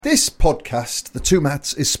This podcast, The Two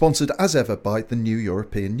Mats, is sponsored as ever by the New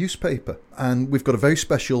European newspaper. And we've got a very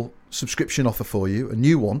special subscription offer for you, a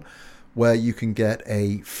new one, where you can get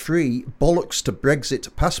a free Bollocks to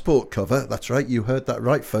Brexit passport cover. That's right, you heard that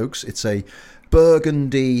right, folks. It's a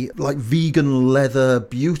burgundy, like vegan leather,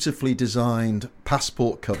 beautifully designed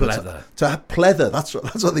passport cover. Pleather. That's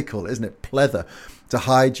what they call it, isn't it? Pleather. To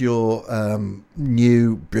hide your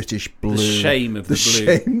new British blue. The shame of the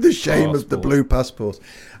shame of the blue passport.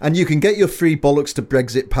 And you can get your free Bollocks to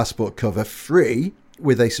Brexit passport cover free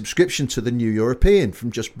with a subscription to the New European from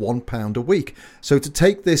just £1 a week. So to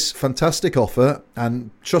take this fantastic offer,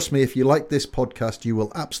 and trust me, if you like this podcast, you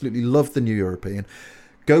will absolutely love the New European,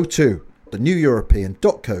 go to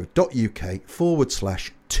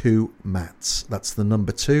theneweuropean.co.uk/2mats. That's the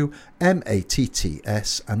number 2,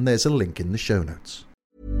 MATTS, and there's a link in the show notes.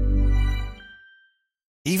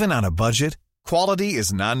 Even on a budget, quality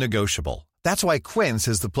is non-negotiable. That's why Quince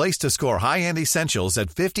is the place to score high-end essentials at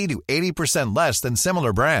 50 to 80% less than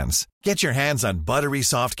similar brands. Get your hands on buttery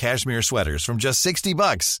soft cashmere sweaters from just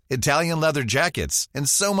 $60, Italian leather jackets, and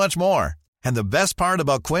so much more. And the best part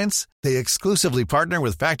about Quince, they exclusively partner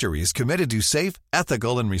with factories committed to safe,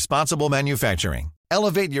 ethical, and responsible manufacturing.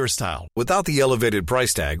 Elevate your style without the elevated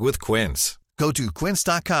price tag with Quince. Go to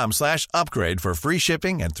quince.com/upgrade for free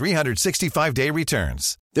shipping and 365-day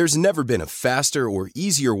returns. There's never been a faster or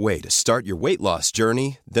easier way to start your weight loss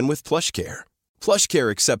journey than with PlushCare. PlushCare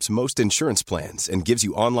accepts most insurance plans and gives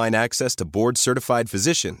you online access to board-certified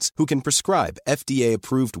physicians who can prescribe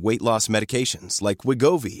FDA-approved weight loss medications like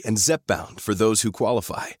Wegovy and Zepbound for those who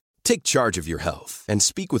qualify. Take charge of your health and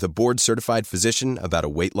speak with a board-certified physician about a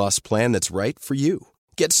weight loss plan that's right for you.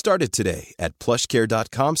 Get started today at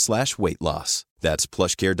plushcare.com/weight loss. That's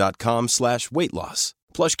plushcare.com/weight loss.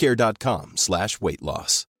 plushcare.com/weight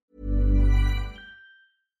loss.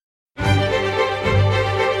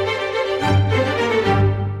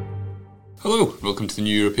 Hello, welcome to the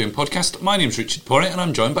New European podcast. My name's Richard Porritt and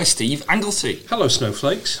I'm joined by Steve Anglesey. Hello,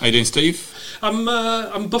 snowflakes. How you doing, Steve?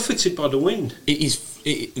 I'm buffeted by the wind.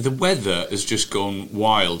 The weather has just gone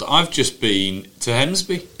wild. I've just been to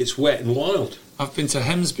Hemsby. It's wet and wild. I've been to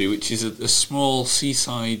Hemsby, which is a small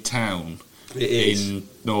seaside town in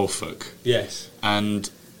Norfolk. Yes. And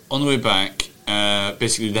on the way back,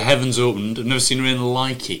 basically the heavens opened. I've never seen rain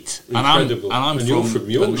like it. Incredible. And I'm you're from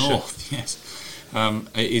Yorkshire. The north. Yes.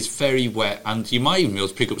 It is very wet, and you might even be able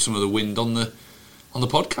to pick up some of the wind on the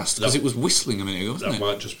podcast because it was whistling a minute ago, wasn't it? That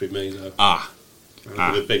might just be me, though. With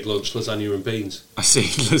a big lunch, lasagna and beans. I see,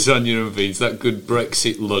 lasagna and beans. That good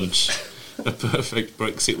Brexit lunch, a perfect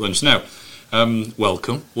Brexit lunch. Now,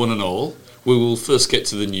 welcome, one and all. We will first get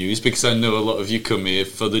to the news because I know a lot of you come here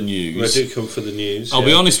for the news. I do come for the news. I'll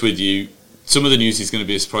be honest with you. Some of the news is going to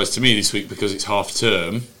be a surprise to me this week because it's half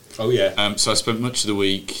term. Oh yeah. So I spent much of the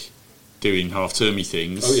week doing half-termy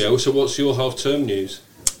things. Oh yeah, so what's your half-term news?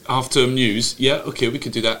 Half-term news? Yeah, okay, we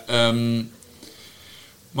could do that.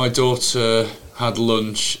 My daughter had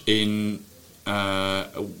lunch with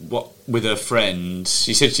her friends.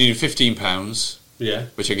 She said she needed £15, yeah,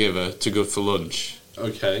 which I gave her to go for lunch.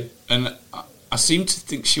 Okay. And I seem to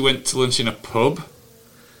think she went to lunch in a pub.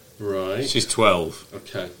 Right. She's 12.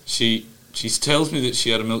 Okay. She tells me that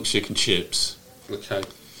she had a milkshake and chips. Okay.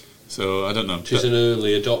 So, I don't know. She's an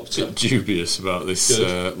early adopter. A bit dubious about this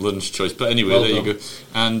lunch choice. But anyway, well there done. you go.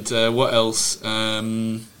 And what else?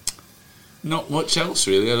 Not much else,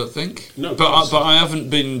 really, I don't think. No, but I haven't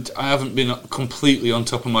been completely on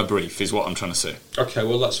top of my brief, is what I'm trying to say. Okay,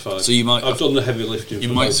 well, that's fine. So I've done the heavy lifting. You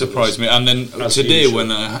might surprise me. And then as today usual. when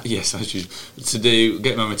as usual. Today,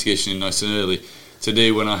 get my mitigation in nice and early.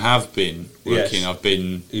 Today, when I have been working, I've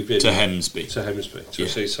been to Hemsby. To a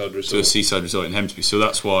seaside resort. To a seaside resort in Hemsby. So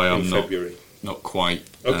that's why I'm not quite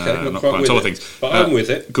on top of things. But I'm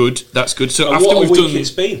with it. Good, that's good. So and after we've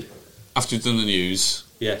done the news,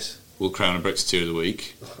 yes, we'll crown a Brexiteer of the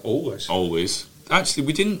week. Always. Actually,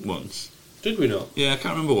 we didn't once. Did we not? Yeah, I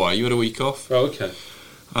can't remember why. You had a week off. Oh, okay.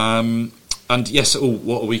 And yes,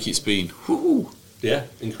 what a week it's been. Woo-hoo. Yeah,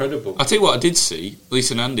 incredible. I'll tell you what I did see.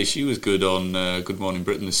 Lisa Nandy, she was good on Good Morning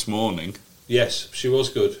Britain this morning. Yes, she was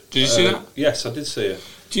good. Did you see that? Yes, I did see her.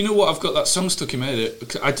 Do you know what? I've got that song stuck in my head.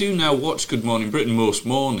 I do now watch Good Morning Britain most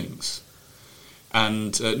mornings.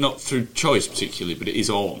 And not through choice particularly, but it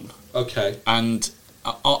is on. Okay. And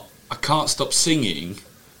I can't stop singing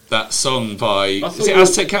that song by... Is it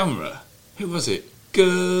Aztec Camera? Who was it?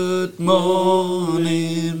 Good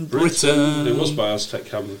Morning Britain. It was by Aztec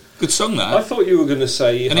Camera. Good song, that. I thought you were going to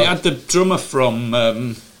say... And it had the drummer from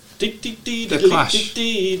The Clash.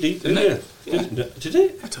 Didn't it? Yeah. Did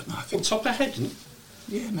it? I don't know. I think On top of head, didn't it?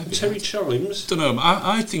 Yeah, maybe. Terry Chimes. Don't know.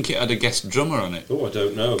 I think it had a guest drummer on it. Oh, I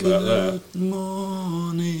don't know about that. Good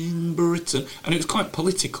morning, Britain. And it was quite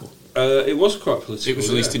political. It was quite political. It was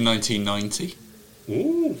released in 1990.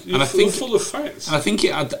 Ooh, And I think full of facts. And I think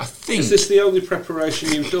it had. Is this the only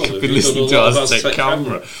preparation you've done? I've been listening to Aztec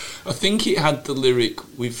Camera. I think it had the lyric,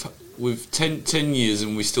 "We've 10 years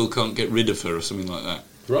and we still can't get rid of her," or something like that.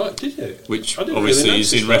 Right, did you? Which I didn't obviously really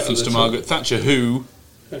is in notice reference that to at the Margaret Thatcher, who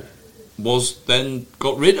was then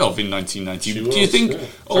got rid of in 1990. Do you think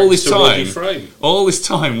all this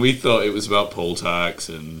time we thought it was about poll tax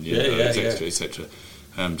and etc. etc.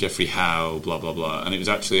 Jeffrey Howe, blah blah blah, and it was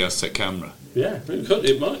actually Aztec Camera. Yeah,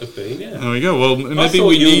 it might have been. Yeah. There we go. Well, maybe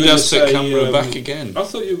we need Aztec Camera back again. I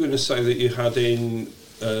thought you were going to say that you had in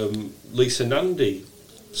Lisa Nandy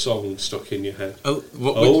song stuck in your head.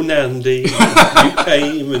 Oh, Nandy, you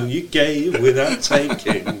came and you gave without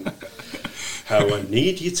taking. How I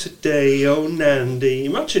need you today, oh Nandy.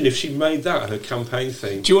 Imagine if she made that her campaign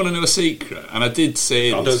thing. Do you want to know a secret? And I did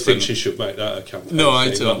say I don't think she should make that her campaign No, I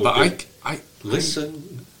thing. don't. But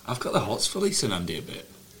listen. I've got the hots for Lisa Nandy a bit.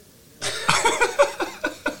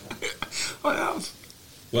 I have.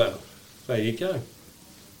 Well, there you go.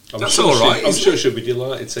 That's all right. I'm sure she'll be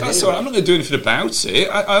delighted to hear. That's all right. I'm not going to do anything about it.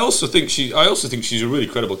 I also think she's a really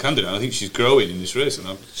credible candidate. I think she's growing in this race.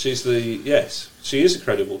 She is a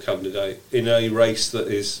credible candidate in a race that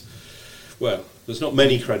is, well, there's not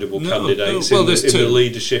many credible candidates in the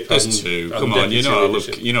leadership. There's two. Come on, I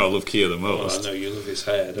love Keir the most. I know you love his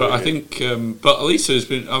hair. But I think, but Lisa's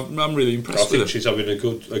been. I'm really impressed with her. I think she's having a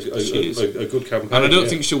good campaign. And I don't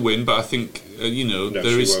think she'll win, but I think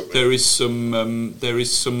there is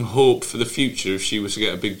some hope for the future if she was to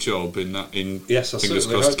get a big job in that. Yes, I fingers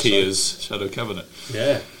crossed, Keir's shadow cabinet.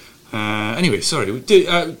 Yeah. Anyway, sorry.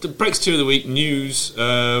 The Brexiteer of the week news,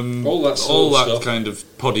 all that stuff. Kind of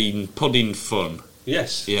podding fun.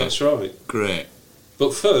 Yes, that's right. Great.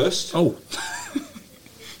 But first,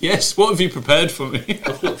 yes. What have you prepared for me?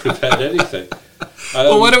 I've not prepared anything.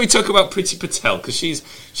 Well, why don't we talk about Priti Patel, because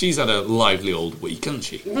she's had a lively old week, hasn't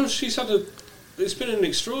she? Well, it's been an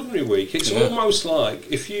extraordinary week. It's almost like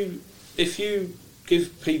if you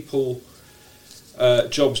give people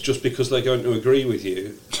jobs just because they're going to agree with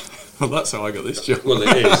you. Well, that's how I got this job. Well,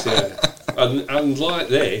 it is, yeah. And like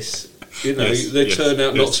this, they turn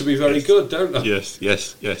out not to be very good, don't they? Yes.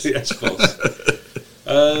 Yes, of course.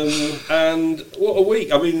 And what a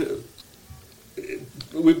week. I mean,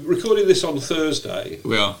 we're recording this on Thursday.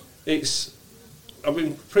 We are.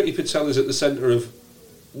 Priti Patel is at the centre of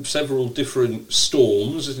several different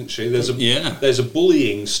storms, isn't she? There's a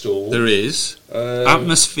bullying storm. There is.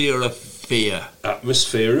 Atmosphere of fear.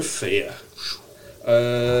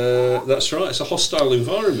 That's right. It's a hostile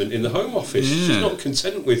environment in the Home Office. Yeah. She's not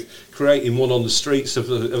content with creating one on the streets of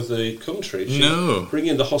the country. She's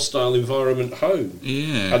bringing the hostile environment home.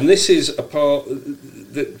 Yeah. And this is a part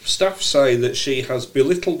that staff say that she has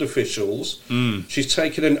belittled officials. She's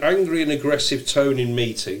taken an angry and aggressive tone in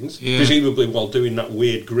meetings, presumably while doing that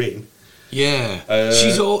weird grin. Yeah,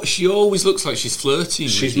 she always looks like she's flirting.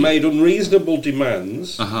 She's made unreasonable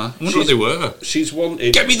demands. I wonder what they were. She's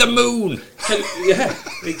wanted. Get me the moon. Yeah,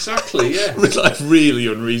 exactly. Yeah, like really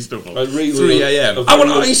unreasonable. 3 a.m. I want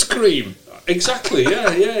ice cream. Exactly.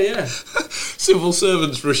 Yeah. Civil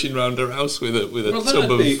servants rushing round her house with a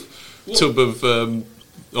tub of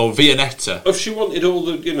or Viennetta. If she wanted all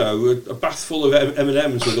the, a bath full of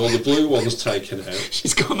M&Ms with all the blue ones taken out.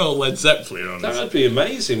 She's gone all Led Zeppelin on us. That'd be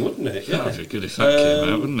amazing, wouldn't it? Yeah. That'd be good if that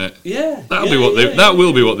came out, wouldn't it? Yeah. That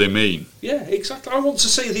will be what they mean. Yeah, exactly. I want to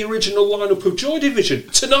see the original lineup of Joy Division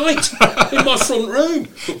tonight in my front room.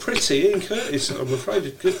 But Priti, Ian Curtis, I'm afraid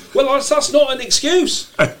it could. Well, that's not an excuse.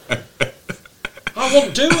 I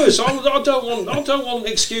want doers. I don't want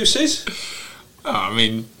excuses.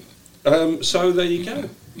 So there you go.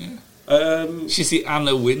 Yeah. She's the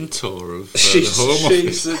Anna Wintour of the Home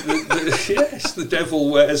Office. She's the devil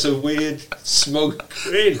wears a weird smug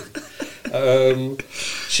grin.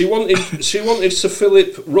 She wanted Sir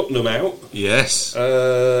Philip Rutnam out. Yes.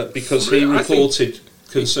 Because he reported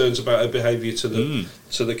concerns about her behaviour to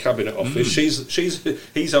the Cabinet Office.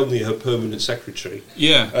 He's only her permanent secretary.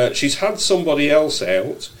 Yeah. She's had somebody else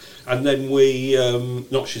out. And then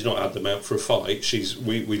she's not had them out for a fight.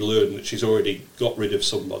 We learned that she's already got rid of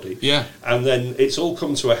somebody. Yeah. And then it's all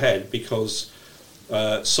come to a head because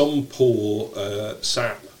some poor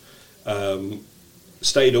sap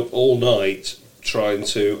stayed up all night trying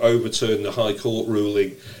to overturn the High Court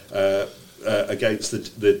ruling against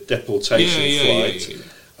the deportation flight.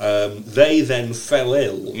 Yeah. They then fell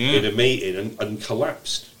ill in a meeting and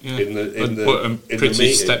collapsed in the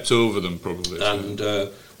Priti stepped over them probably. And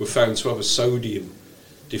were found to have a sodium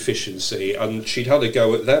deficiency, and she'd had a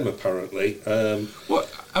go at them apparently. Well,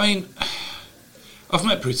 I mean, I've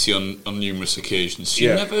met Priti on numerous occasions. She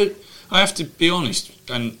never. I have to be honest,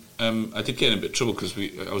 and I did get in a bit of trouble because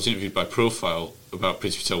I was interviewed by Profile about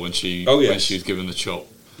Priti Patel when she was given the chop.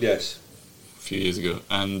 Yes. A few years ago,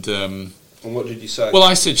 and what did you say? Well,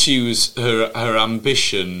 I said she was her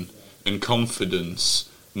ambition and confidence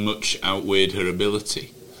much outweighed her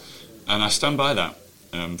ability, and I stand by that.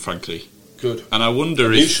 Frankly, good. And I wonder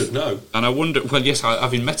and if you should know. And I wonder. Well, yes,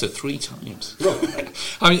 I've met her 3 times. Right.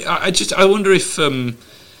 I mean, I wonder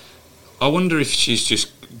if she's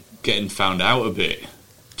just getting found out a bit.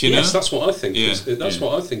 Do you know? Yes, that's what I think. Yeah, That's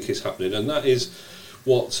what I think is happening, and that is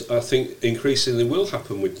what I think increasingly will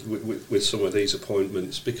happen with some of these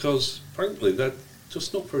appointments, because frankly they're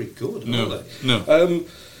just not very good, are they? No.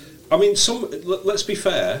 I mean, let's be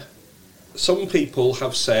fair. Some people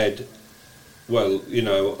have said, well, you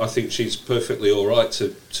know, I think she's perfectly all right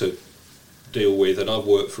to deal with, and I've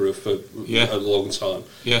worked for her for a long time.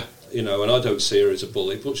 Yeah. You know, and I don't see her as a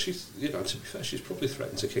bully, but she's, you know, to be fair, she's probably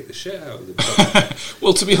threatened to kick the shit out of them.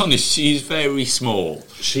 Well, to be honest, she's very small.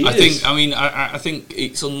 She is. I think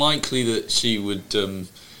it's unlikely that she would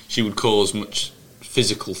cause much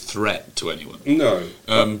physical threat to anyone. No.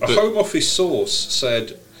 A Home Office source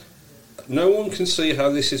said, no one can see how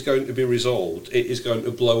this is going to be resolved. It is going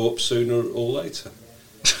to blow up sooner or later.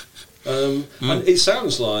 And it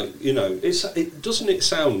sounds like, you know, doesn't it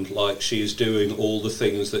sound like she's doing all the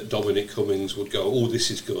things that Dominic Cummings would go, oh, this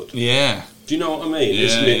is good. Yeah. Do you know what I mean? Yeah,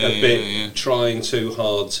 Isn't it a bit trying too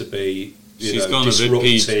hard to be, she's know, gone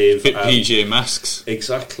disruptive? A bit PJ Masks.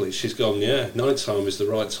 Exactly. She's gone, night time is the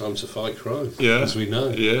right time to fight crime, as we know.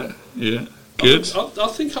 Yeah. Good. I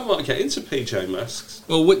think I might get into PJ Masks.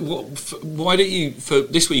 Well, why don't you, for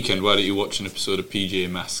this weekend, why don't you watch an episode of PJ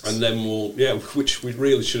Masks? And then which we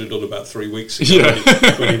really should have done about 3 weeks ago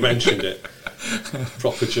when he mentioned it.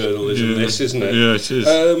 Proper journalism, this, isn't it? Yeah, it is.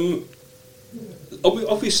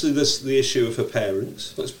 Obviously, there's the issue of her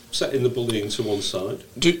parents. Let's set in the bullying to one side.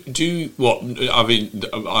 Do what? I mean,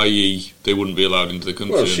 i.e., they wouldn't be allowed into the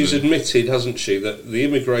country. Well, she's admitted, hasn't she, that the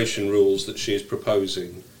immigration rules that she is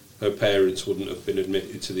proposing, her parents wouldn't have been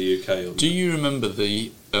admitted to the UK under. Do you remember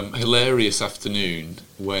the hilarious afternoon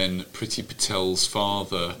when Priti Patel's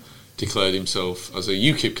father declared himself as a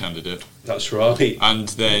UKIP candidate? That's right. And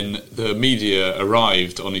then the media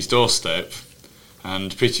arrived on his doorstep,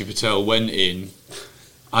 and Priti Patel went in,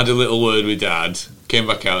 had a little word with Dad, came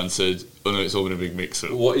back out and said, oh no, it's all been a big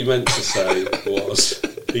mix-up. What he meant to say was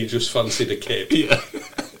he just fancied a kip. Yeah.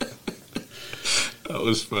 That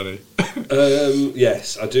was funny.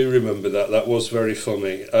 Yes, I do remember that. That was very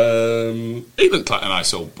funny. He looked like a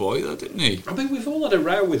nice old boy, though, didn't he? I mean, we've all had a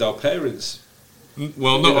row with our parents.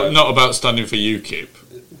 Well, not about standing for UKIP.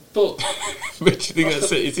 But do you think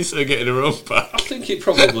that's it? Is this her getting her own back? I think it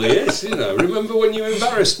probably is. You know, remember when you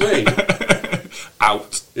embarrassed me?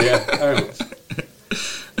 Out. Yeah, out.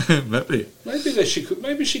 Maybe.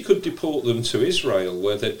 Maybe she could deport them to Israel,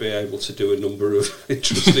 where they'd be able to do a number of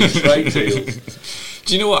interesting trade deals.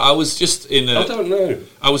 Do you know what? I was just in I don't know.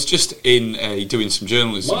 I was just in doing some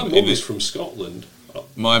journalism. My mum is from Scotland.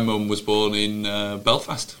 My mum was born in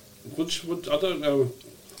Belfast. I don't know.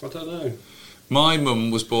 My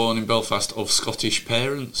mum was born in Belfast of Scottish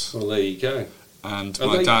parents. Well, there you go. And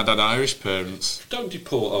my dad had Irish parents. Don't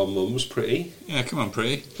deport our mums, Priti. Yeah, come on,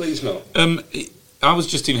 Priti. Please not. I was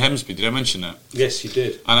just in Hemsby, did I mention that? Yes, you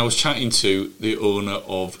did. And I was chatting to the owner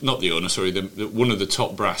of, not the owner, sorry, one of the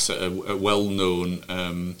top brass at a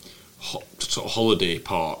well-known sort of holiday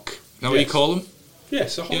park. Is that what you call them?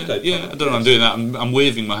 Yes, a holiday park. Yeah, I don't know, I'm doing that. I'm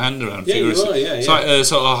waving my hand around furiously. Yeah, it's like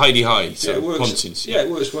sort of Heidi High, so it works, Pontins. Yeah,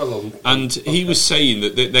 it works well on... And he was saying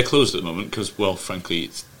that they're closed at the moment because, well, frankly,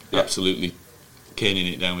 it's absolutely caning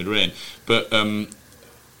it down with rain. But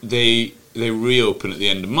they reopen at the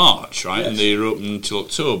end of March, right? Yes. And they're open until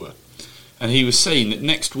October. And he was saying that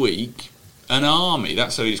next week, an army,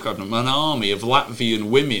 that's how he described them, an army of Latvian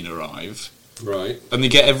women arrive. Right. And they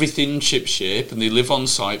get everything ship-shape, and they live on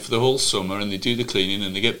site for the whole summer, and they do the cleaning,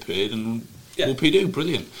 and they get paid, and whoopee-doo,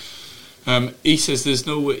 brilliant. He says there's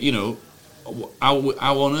no way, you know,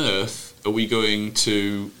 how on earth are we going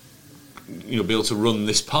to, you know, be able to run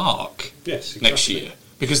this park next year?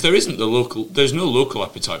 Because there's no local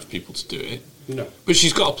appetite for people to do it. No. But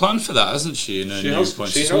she's got a plan for that, hasn't she? In her new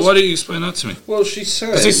appointment. So why don't you explain that to me? Well, she says...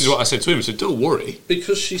 Because this is what I said to him. I said, don't worry.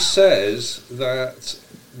 Because she says that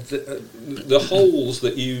the holes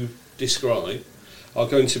that you describe are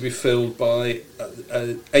going to be filled by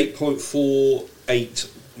 8.48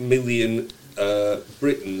 million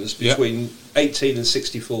Britons between 18 and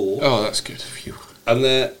 64. Oh, that's good. Phew.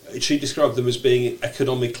 and she described them as being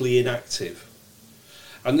economically inactive.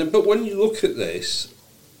 And then, but when you look at this,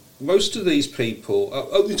 most of these people,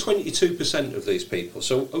 only 22% of these people,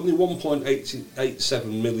 so only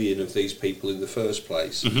 1.87 million of these people in the first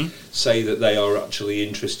place say that they are actually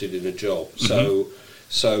interested in a job. So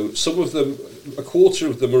some of them, a quarter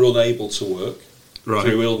of them are unable to work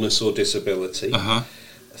through illness or disability.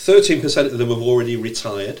 13% of them have already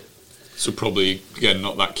retired. So probably, again,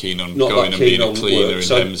 not that keen on going and being a cleaner in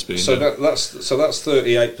Hemsby. So that's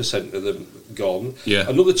 38% of them gone. Yeah.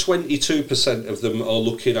 Another 22% of them are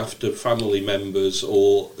looking after family members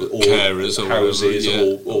or carers or houses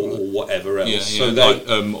whatever, or whatever else. Yeah, yeah. So they,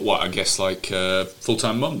 I guess like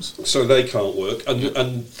full-time mums. So they can't work, and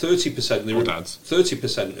 30%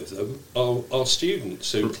 30% of them are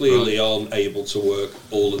students who clearly aren't able to work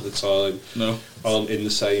all of the time. No, aren't in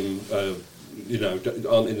the same.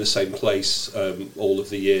 Aren't in the same place all of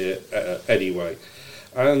the year anyway.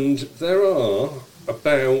 And there are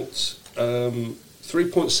about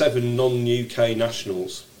 3.7 non-UK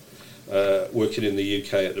nationals working in the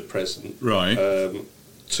UK at the present. Right.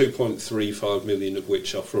 2.35 million of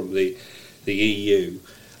which are from the EU.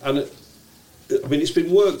 And I mean, it's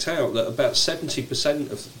been worked out that about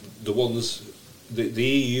 70% of the ones, the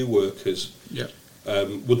EU workers,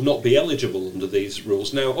 would not be eligible under these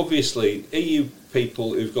rules. Now, obviously, EU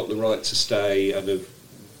people who've got the right to stay and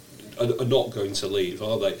are not going to leave,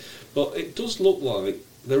 are they? But it does look like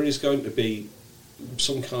there is going to be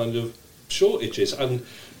some kind of shortages, and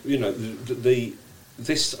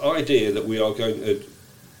this idea that we are going to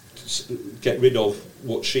get rid of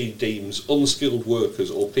what she deems unskilled workers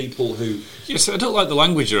or people who... Yes, I don't like the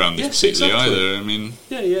language around this particularly either. I mean,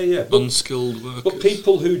 unskilled workers. But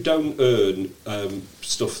people who don't earn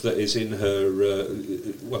stuff that is in her...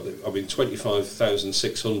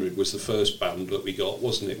 25,600 was the first band that we got,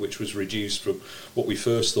 wasn't it? Which was reduced from what we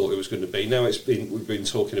first thought it was going to be. Now we've been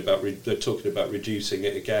talking about... they're talking about reducing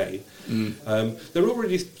it again. They're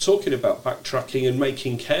already talking about backtracking and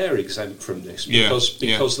making care exempt from this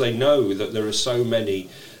because they know that there are so many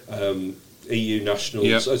EU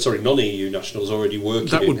nationals, non-EU nationals already working.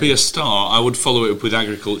 That would be a start. I would follow it up with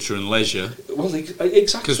agriculture and leisure. Well,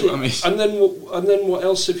 exactly. I mean, and then what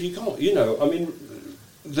else have you got?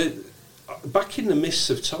 Back in the mists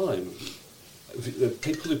of time, the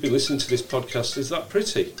people who've been listening to this podcast, is that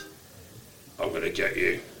Priti? I'm going to get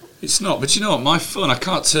you. It's not, but you know what? My phone, I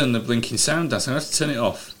can't turn the blinking sound down, so I have to turn it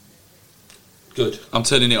off. Good. I'm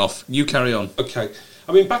turning it off. You carry on. Okay.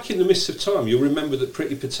 I mean, back in the mists of time, you'll remember that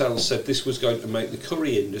Priti Patel said this was going to make the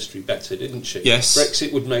curry industry better, didn't she? Yes.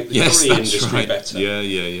 Brexit would make the curry industry better.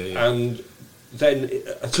 Yeah. And then...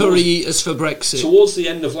 curry eaters for Brexit. Towards the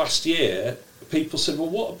end of last year, people said, well,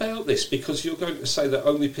 what about this? Because you're going to say that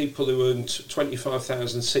only people who earn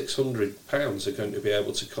 £25,600 are going to be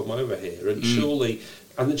able to come over here. And surely...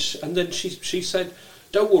 And then she said,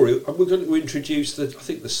 don't worry, we're going to introduce I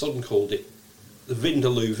think the Sun called it, the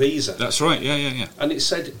Vindaloo visa. That's right, yeah. And it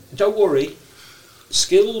said, don't worry,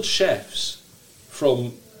 skilled chefs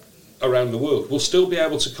from around the world will still be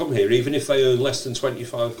able to come here even if they earn less than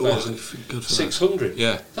 25,600.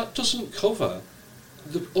 Yeah. That doesn't cover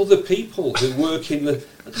the other people who work in the...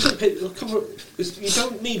 You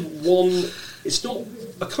don't need one... It's not...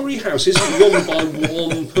 A curry house isn't run by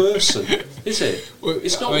one person, is it? Well,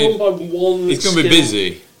 it's not run by one... It's going to be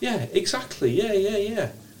busy. Yeah, exactly.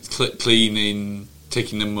 Yeah. Cleaning,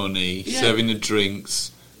 taking the money, serving the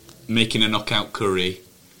drinks, making a knockout curry.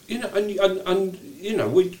 And that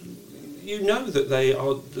they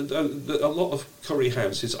are that a lot of curry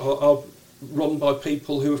houses are run by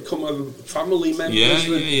people who have come over, family members.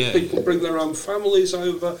 People bring their own families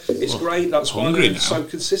over. It's great. That's why they're so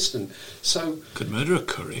consistent. So could murder a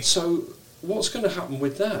curry. So what's going to happen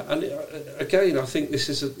with that? And again, I think this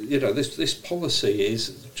is this policy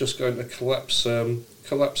is just going to collapse around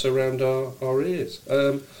our ears.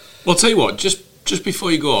 Well, I'll tell you what. Just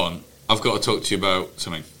before you go on, I've got to talk to you about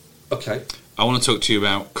something. Okay. I want to talk to you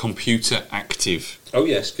about Computer Active. Oh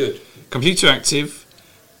yes, good. Computer Active,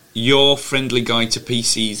 your friendly guide to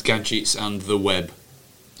PCs, gadgets, and the web.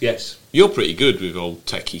 Yes. You're pretty good with all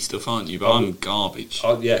techie stuff, aren't you? But I'm garbage.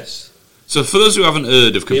 Yes. So for those who haven't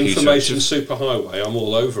heard of Computer Active... The information Active, superhighway, I'm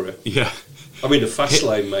all over it. Yeah. I'm in a fast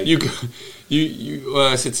lane, mate.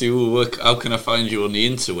 I said to you, how can I find you on the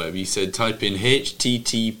interweb? You said type in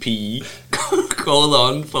http://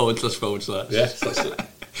 Yes, that's it.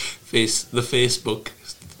 The Facebook.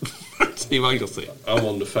 Steve Eggleston. I'm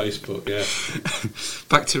on the Facebook, yeah.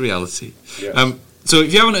 Back to reality. Yes. So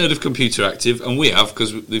if you haven't heard of Computer Active, and we have,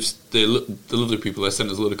 because the lovely people there sent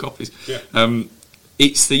us a load of copies,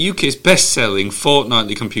 It's the UK's best-selling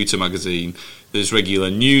fortnightly computer magazine. There's regular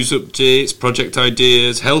news updates, project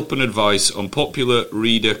ideas, help and advice on popular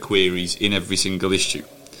reader queries in every single issue.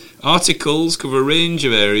 Articles cover a range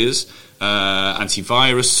of areas,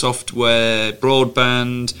 antivirus software,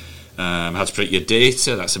 broadband, how to protect your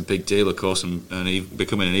data, that's a big deal, of course, and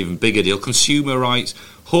becoming an even bigger deal, consumer rights,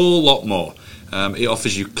 whole lot more. It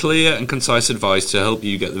offers you clear and concise advice to help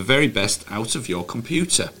you get the very best out of your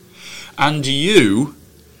computer. And you,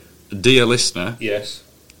 dear listener, yes,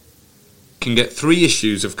 can get 3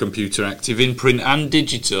 issues of Computer Active in print and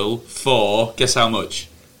digital for, guess how much?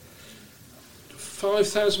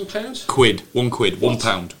 £5,000? £1,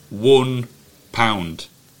 £1, £1.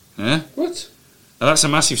 Yeah? What? Now that's a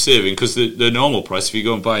massive saving, because the normal price, if you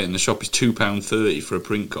go and buy it in the shop, is £2.30 for a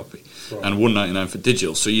print copy, right, and £1.99 for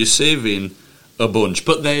digital. So you're saving a bunch.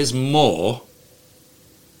 But there's more.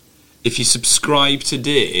 If you subscribe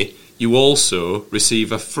today, you also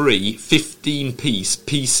receive a free 15-piece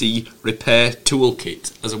PC repair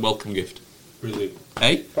toolkit as a welcome gift. Brilliant.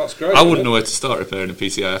 Hey? That's great. I wouldn't know where to start repairing a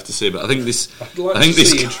PC, I have to say, but I think this... I'd like to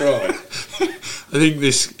see you try. I think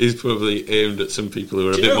this is probably aimed at some people who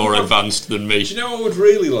are a bit more advanced than me. Do you know what I would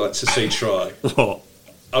really like to see try? What?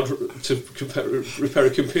 Repair a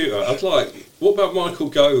computer. I'd like... What about Michael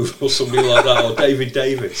Gove or somebody like that, or David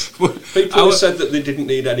Davis? People have said that they didn't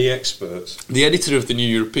need any experts. The editor of the New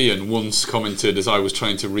European once commented, as I was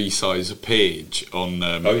trying to resize a page on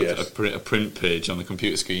a print page on the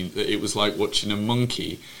computer screen, that it was like watching a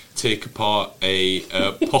monkey take apart a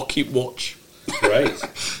pocket watch. Great.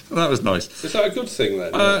 That was nice. Is that a good thing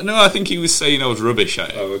then? No, I think he was saying I was rubbish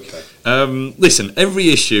at it. Oh, okay. Listen,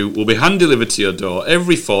 every issue will be hand-delivered to your door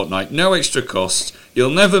every fortnight, no extra cost. You'll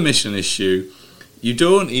never miss an issue. You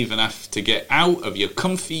don't even have to get out of your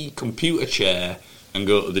comfy computer chair and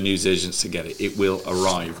go to the newsagents to get it. It will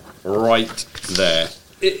arrive right there.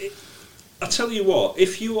 I tell you what,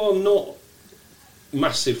 if you are not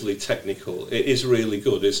massively technical, it is really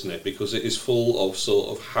good, isn't it? Because it is full of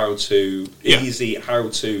sort of easy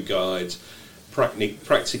how-to guides,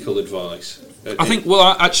 practical advice. I think,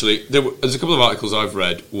 well, actually, there's a couple of articles I've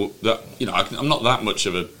read that,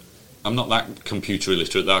 I'm not that computer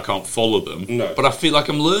illiterate that I can't follow them. No. But I feel like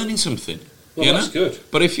I'm learning something. Well, that's good.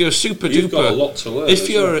 But if you're super duper, you've got a lot to learn. If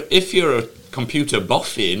you're a computer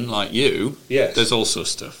boffin like you, yes, there's also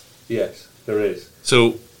stuff. Yes, there is.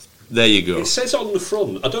 So there you go. It says on the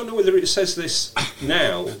front. I don't know whether it says this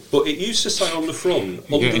now, but it used to say on the front.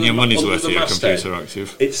 You're getting your money's worth of your Computer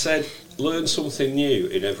Active. It said, "Learn something new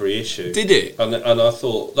in every issue." Did it? And I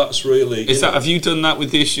thought that's really. Have you done that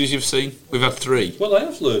with the issues you've seen? We've had 3. Well, I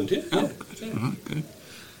have learned it. Oh, yeah. good. Yeah. Right, good.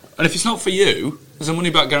 And if it's not for you, there's a money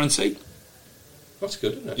back guarantee. That's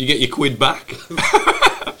good, isn't it? You get your quid back.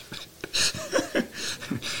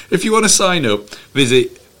 If you want to sign up,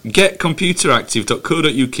 visit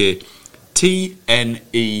getcomputeractive.co.uk.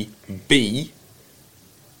 TNEB.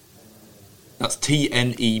 That's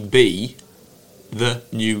TNEB. The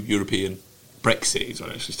New European Brexit is what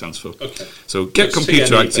it actually stands for. Okay. So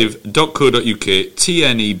getcomputeractive.co.uk,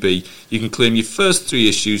 TNEB. You can claim your first 3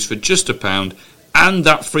 issues for just £1 and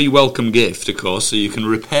that free welcome gift, of course, so you can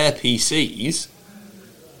repair PCs.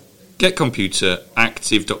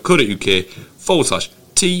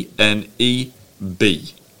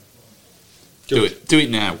 getcomputeractive.co.uk/TNEB. Do it. Do it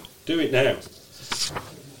now. Do it now.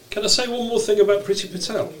 Can I say one more thing about Priti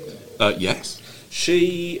Patel? Yes.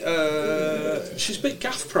 She's a bit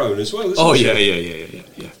gaff prone as well, isn't she? Oh yeah.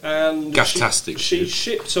 And Gafftastic. She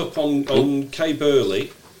shipped up on Kay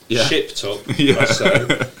Burley. Yeah. Shipped up, yeah. I say.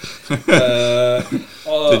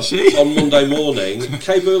 Did she? On Monday morning,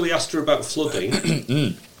 Kay Burley asked her about flooding,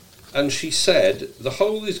 and she said the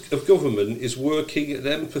whole of government is working and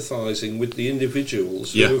empathising with the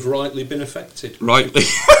individuals who have rightly been affected. Rightly.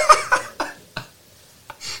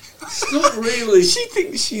 It's not really. She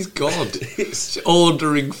thinks she's God. She's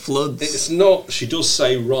ordering floods. It's not. She does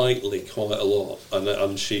say rightly quite a lot,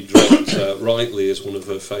 and she dropped rightly as one of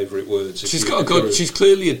her favourite words. She's got a God. She's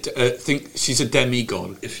clearly she's a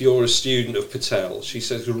demigod. If you're a student of Patel, she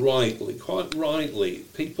says rightly, quite rightly,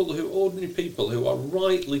 ordinary people who are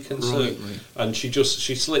rightly concerned, and she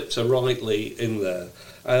slipped a rightly in there.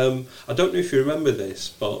 I don't know if you remember this,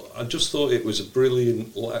 but I just thought it was a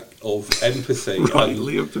brilliant lack of empathy.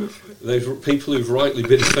 They've people who've rightly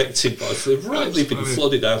been affected by, they've rightly been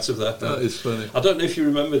flooded out of their homes. That is funny. I don't know if you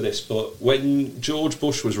remember this, but when George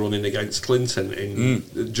Bush was running against Clinton,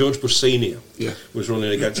 George Bush Senior was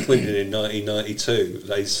running against Clinton in 1992,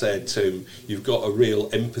 they said to him, "You've got a real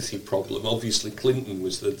empathy problem." Obviously, Clinton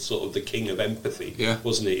was the sort of the king of empathy,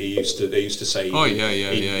 wasn't he? He used to say, "Oh yeah."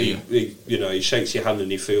 He shakes your hand and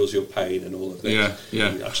and he feels your pain and all of this.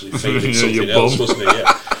 Yeah. He actually feeling something else, wasn't he?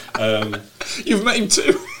 Yeah. You've met him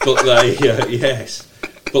too. But they, yes.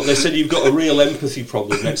 But they said you've got a real empathy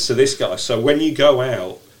problem next to this guy. So when you go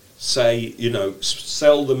out, say,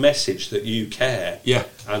 sell the message that you care. Yeah.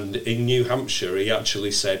 And in New Hampshire, he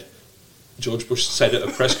actually said, George Bush said at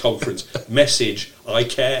a press conference, message, I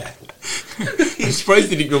care. I'm surprised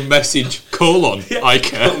he didn't go message, I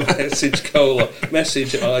care.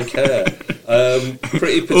 Message, I care.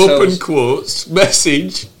 Priti Patel's... Open quotes,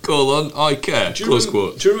 message, I care, close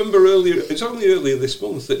quotes. Do you remember earlier, it's only earlier this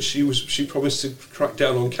month that she promised to crack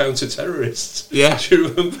down on counter-terrorists? Yeah. Do you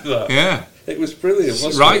remember that? Yeah. It was brilliant,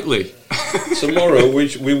 wasn't Rightly. it? Tomorrow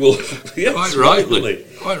we will... Yes, Quite rightly.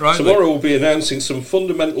 Quite rightly. Tomorrow we'll be announcing some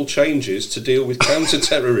fundamental changes to deal with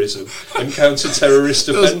counter-terrorism and counter-terrorist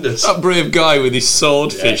offenders. That brave guy with his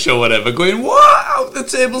swordfish or whatever going, wow, the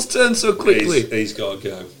tables turned so quickly. He's got to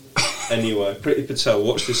go. Anyway, Priti Patel,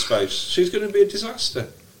 watch this space. She's going to be a disaster.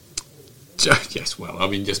 Yes, well, I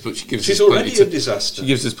mean, but she gives She's us already a disaster. She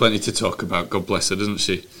gives us plenty to talk about, God bless her, doesn't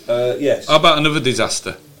she? Yes. How about another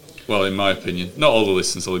disaster? Well, in my opinion. Not all the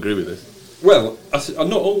listeners will agree with this. Well,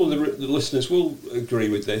 not all of the listeners will agree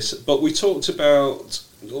with this, but we talked about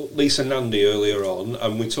Lisa Nandy earlier on,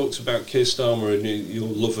 and we talked about Keir Starmer and your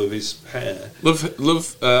love of his hair.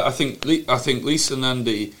 Love. I think Lisa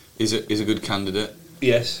Nandy is a good candidate.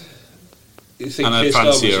 Yes. And I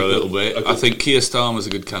fancy her a little bit. I think Keir Starmer's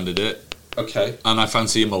a good candidate. Okay. And I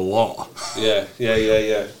fancy him a lot. Yeah.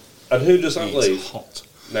 And who does that leave? Hot.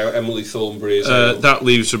 Now Emily Thornberry is that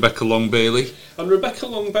leaves Rebecca Long-Bailey. And Rebecca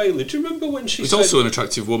Long-Bailey, do you remember when she She's said... also an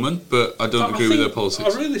attractive woman, but I don't agree with her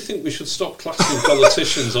politics. I really think we should stop classing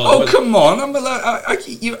politicians on... Oh, come on,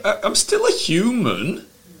 I'm still a human.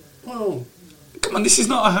 Well... Come on, this is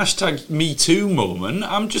not a hashtag Me Too moment.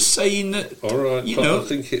 I'm just saying that... All right, I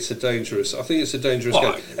think it's a dangerous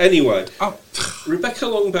game. Anyway, Rebecca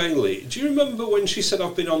Long-Bailey, do you remember when she said,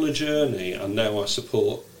 I've been on a journey and now I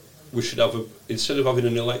support... We should have instead of having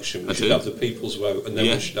an election, we should have the people's vote, and then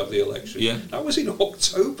we should have the election. Yeah. That was in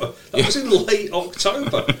October. That was in late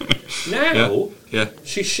October. Now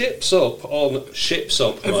she ships up.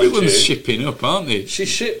 Everyone's shipping up, aren't they? She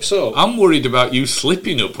ships up. I'm worried about you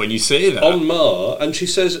slipping up when you say that. On Mar, and she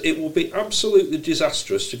says it will be absolutely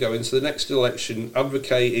disastrous to go into the next election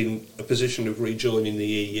advocating a position of rejoining the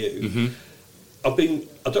EU. Mm-hmm. I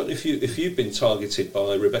don't know if you've been targeted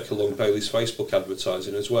by Rebecca Long-Bailey's Facebook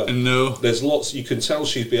advertising as well. No. There's lots. You can tell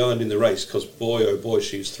she's behind in the race because boy, oh boy,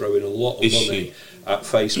 she's throwing a lot of money at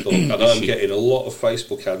Facebook, and I'm getting a lot of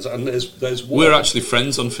Facebook ads. And there's one. We're actually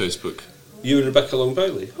friends on Facebook. You and Rebecca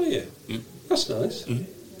Long-Bailey. Oh yeah. That's nice.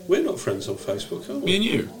 Mm-hmm. We're not friends on Facebook, are we? Me and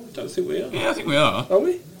you? Don't think we are. Yeah, I think we are. Are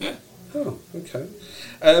we? Yeah. Oh, okay.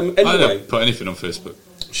 I Anyway, don't put anything on Facebook.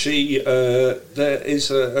 There is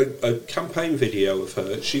a campaign video of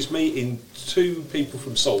her. She's meeting two people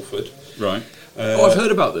from Salford. Right. I've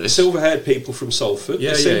heard about this. Silver-haired people from Salford.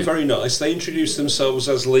 Yeah, they seem very nice. They introduce themselves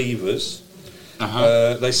as Leavers.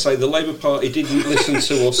 They say the Labour Party didn't listen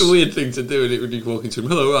to us. It's a weird thing to do, and it would be walking to him.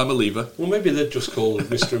 Hello, I'm a Leaver. Well, maybe they'd just call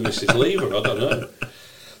Mr. and Mrs. Leaver. I don't know.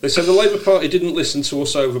 They say the Labour Party didn't listen to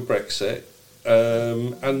us over Brexit,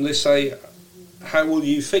 and they say, how will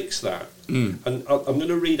you fix that? And I'm going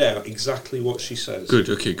to read out exactly what she says. Good,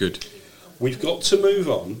 okay, good. We've got to move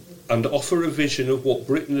on and offer a vision of what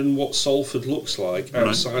Britain and what Salford looks like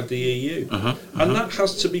outside the EU. And that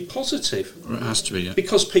has to be positive. It has to be, yeah.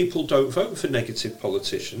 Because people don't vote for negative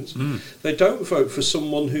politicians. They don't vote for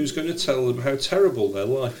someone who's going to tell them how terrible their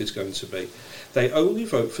life is going to be. They only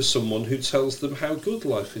vote for someone who tells them how good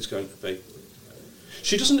life is going to be.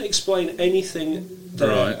 She doesn't explain anything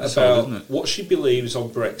there about what she believes on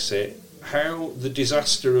Brexit, how the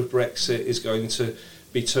disaster of Brexit is going to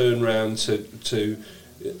be turned around to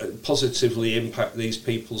positively impact these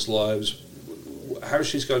people's lives, how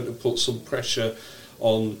she's going to put some pressure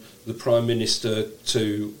on the Prime Minister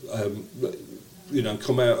to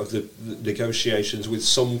come out of the negotiations with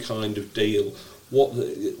some kind of deal, what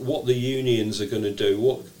the unions are going to do,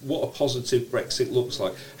 what a positive Brexit looks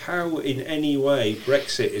like, how in any way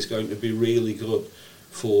Brexit is going to be really good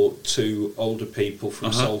for two older people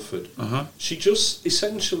from Salford. She just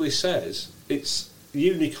essentially says it's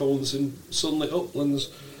unicorns and sunlit uplands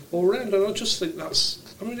all around, and I just think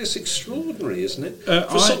it's extraordinary, isn't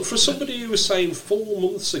it? For somebody who was saying 4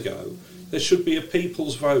 months ago there should be a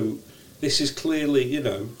people's vote, this is clearly,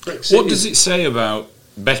 Brexit. What does it say about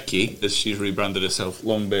Becky, as she's rebranded herself,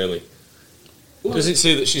 Long-Bailey? Does it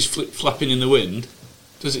say that she's flapping in the wind?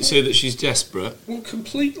 Does it say that she's desperate? Well,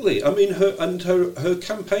 completely. I mean, her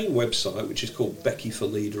campaign website, which is called Becky for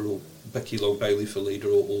Leader or Becky Long-Bailey for Leader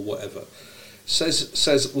or whatever,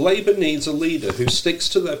 says Labour needs a leader who sticks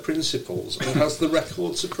to their principles and has the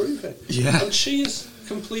record to prove it. Yeah. And she has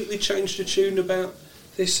completely changed her tune about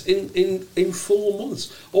this in 4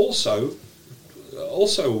 months. Also,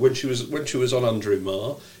 when she was on Andrew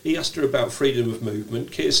Marr, he asked her about freedom of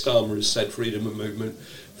movement. Keir Starmer has said freedom of movement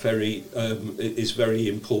is very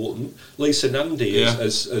important. Lisa Nandy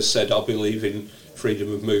has said, I believe in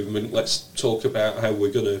freedom of movement. Let's talk about how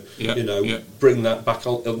we're going to, bring that back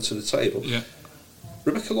onto the table. Yeah.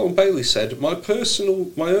 Rebecca Long Bailey said, my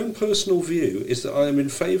own personal view is that I am in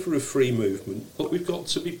favour of free movement, but we've got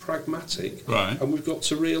to be pragmatic, right, and we've got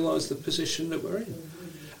to realise the position that we're in.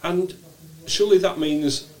 And surely that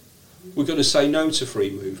means we're going to say no to free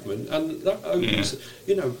movement, and that opens,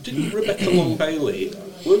 didn't Rebecca Long Bailey,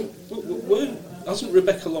 hasn't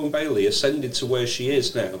Rebecca Long Bailey ascended to where she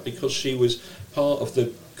is now because she was part of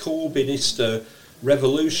the Corbynista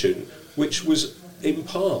revolution, which was in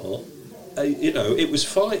part, it was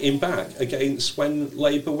fighting back against when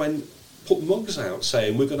Labour put mugs out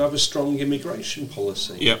saying we're going to have a strong immigration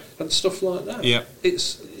policy and stuff like that. Yeah.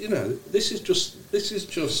 It's this is just.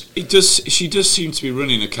 She does seem to be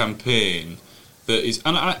running a campaign that is,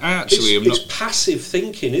 and I actually am not. It's passive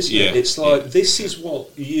thinking, isn't it? It's like this is what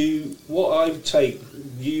I take.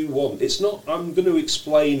 You want. It's not. I'm going to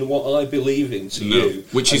explain what I believe in to you,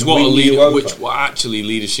 which is what a leader, what actually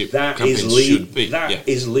leadership campaigns should be. That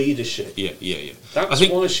is leadership. Yeah. That's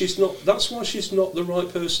why she's not the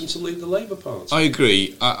right person to lead the Labour Party. I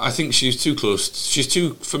agree. I think she's too close.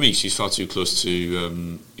 For me, she's far too close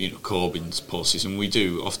to Corbyn's policies, and we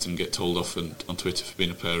do often get told off on Twitter for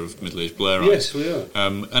being a pair of middle-aged Blairites. Yes, we are.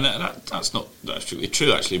 And that's not actually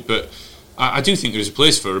true, actually. But I do think there is a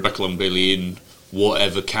place for Rebecca Long Bailey in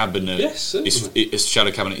whatever cabinet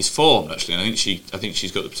shadow cabinet is formed. Actually, I think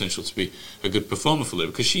she's got the potential to be a good performer for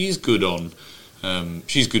Labour because she's good on.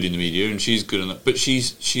 She's good in the media and she's good on that, but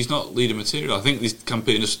she's not leader material. I think this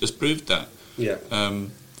campaign has proved that. Yeah.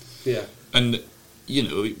 And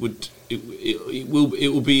it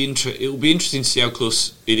will be interesting to see how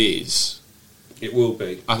close it is. It will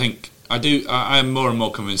be. I think I am more and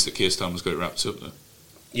more convinced that Keir Starmer's got it wrapped up though.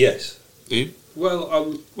 Yes. Do you?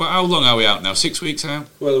 Well, how long are we out now? 6 weeks out?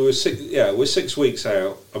 Well, we're 6 weeks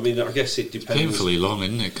out. I mean, I guess it depends. Painfully long,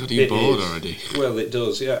 isn't it? God, are you bored already? Well, it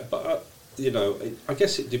does, yeah. But I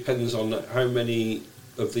guess it depends on how many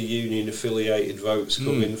of the union-affiliated votes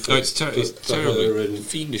come in for, it's terribly, her, and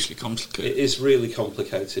fiendishly complicated. It is really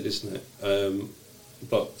complicated, isn't it?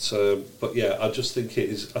 But yeah, I just think it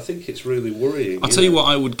is. I think it's really worrying. I'll tell you what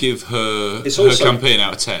I would give her campaign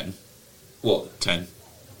out of 10. What? 10.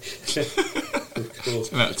 Of course.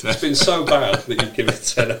 It's been so bad that you'd give it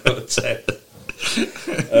 10 out of 10.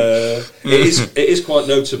 It is quite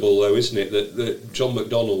notable, though, isn't it, that John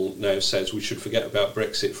McDonnell now says we should forget about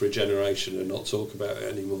Brexit for a generation and not talk about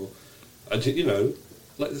it anymore. And it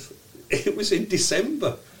was in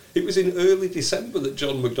December. It was in early December that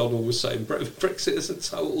John McDonnell was saying Brexit is a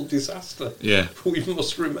total disaster. Yeah, we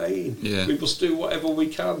must remain. Yeah, we must do whatever we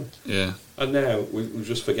can. Yeah, and now we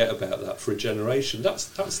just forget about that for a generation.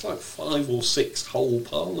 That's like 5 or 6 whole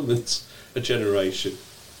parliaments a generation.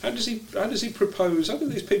 How does he propose? How do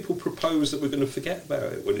these people propose that we're going to forget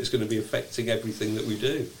about it when it's going to be affecting everything that we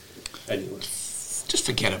do? Anyway, just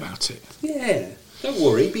forget about it. Yeah. Don't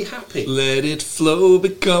worry, be happy. Let it flow,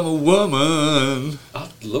 become a woman.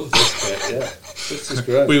 I love this bit, yeah. This is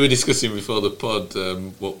great. We were discussing before the pod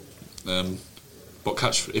what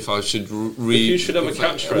catch if I should read. If you should have a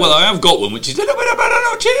catchphrase. Well, I have got one, which is little bit about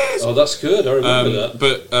no cheers. Oh, that's good. I remember that.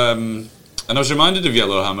 But and I was reminded of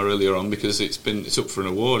Yellowhammer earlier on because it's up for an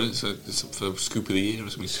award. It's up for Scoop of the Year or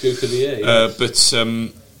something. Scoop of the Year. Yeah.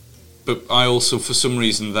 But I also, for some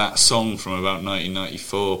reason, that song from about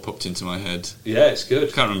 1994 popped into my head. Yeah, it's good.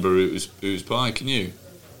 I can't remember who it was by. Can you?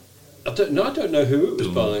 I don't know who it was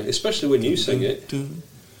by, especially when you sing it.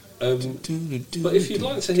 But if you'd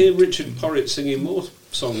like to hear Richard Porritt singing more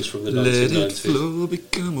songs from the 1990s... Let it flow,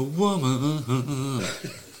 become a woman...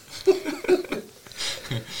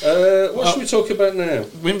 what should we talk about now?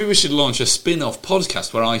 Maybe we should launch a spin-off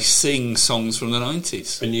podcast where I sing songs from the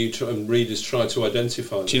 90s. And readers try to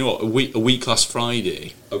identify them. Do you know what? A week last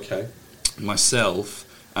Friday... Okay. Myself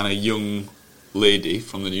and a young lady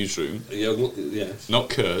from the newsroom... Yes. Not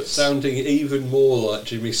Kurt. Sounding even more like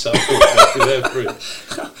Jimmy Savile.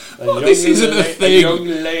 This isn't a thing. A young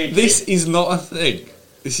lady. This is not a thing.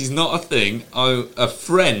 This is not a thing. A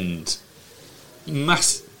friend...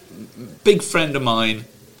 big friend of mine,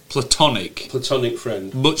 platonic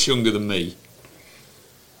friend, much younger than me,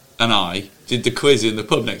 and I did the quiz in the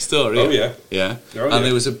pub next door. Yeah? Oh yeah. And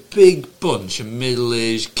there was a big bunch of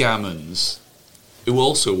middle-aged gammons who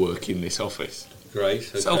also work in this office. Great.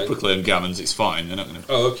 Okay. Self-proclaimed gammons, it's fine. They're not going to.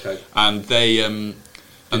 Oh, okay. And they Did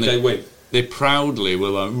they win? They proudly were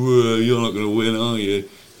like, "Whoa, you're not going to win, are you?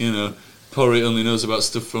 You know, Porritt only knows about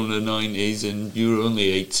stuff from the 90s, and you're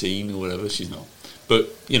only 18 or whatever." She's not. But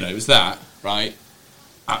it was that, right?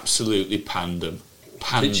 Absolutely panned them.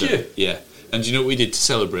 Did you? Yeah. And do you know what we did to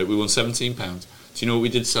celebrate? We won £17. Do you know what we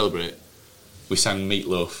did to celebrate? We sang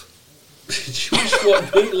Meatloaf. What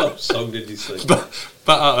Meatloaf song did you sing? Bat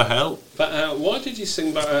Out of Hell. Why did you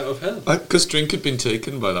sing Bat Out of Hell? Because drink had been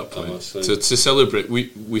taken by that point. Oh, I see. So to celebrate,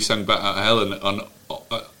 we sang Bat Out of Hell, and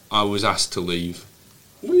I was asked to leave.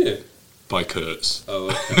 Were you? By Kurtz. Oh,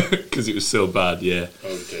 okay. Because it was so bad, yeah.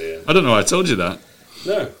 Oh, dear. I don't know why I told you that.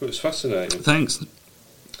 No, it was fascinating. Thanks.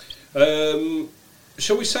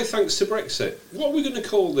 Shall we say thanks to Brexit? What are we going to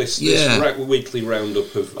call this weekly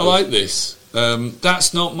roundup of... I like this.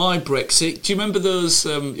 That's Not My Brexit. Do you remember those...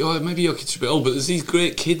 maybe your kids are a bit old, but there's these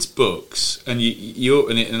great kids' books, and you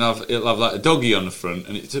open it and it'll have like a doggy on the front,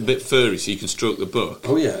 and it's a bit furry, so you can stroke the book.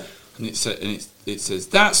 Oh, yeah. And it says,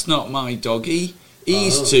 "That's not my doggy,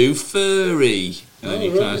 he's too furry." And then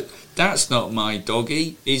you can "That's not my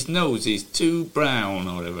doggy, his nose is too brown,"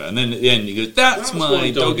 or whatever. And then at the end you go, "That's my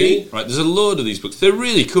doggy." Right, there's a load of these books. They're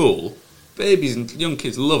really cool. Babies and young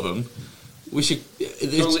kids love them. There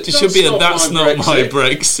should be a "That's not my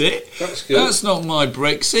Brexit." That's good. "That's not my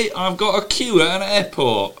Brexit. I've got a queue at an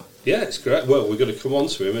airport." Yeah, it's great. Well, we're going to come on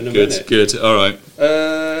to him in a minute. Good, all right.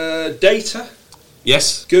 Data.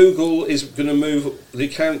 Yes. Google is going to move the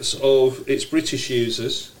accounts of its British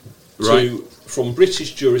users from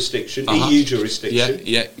British jurisdiction, EU jurisdiction,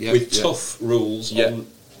 with tough rules on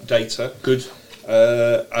data. Good.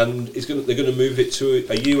 And they're going to move it to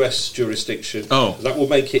a US jurisdiction. Oh. That will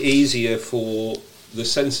make it easier for the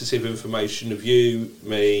sensitive information of you,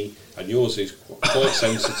 me, and yours is quite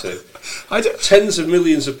sensitive. Tens of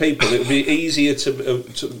millions of people. It would be easier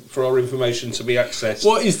for our information to be accessed.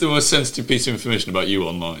 What is the most sensitive piece of information about you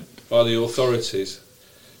online? By the authorities.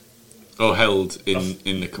 Or held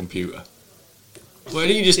in the computer? Why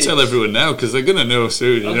don't you just tell everyone now? Because they're going to know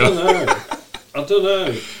soon. I don't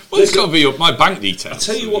know. Well, it's got to be my bank details. I'll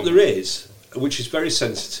tell you what there is, which is very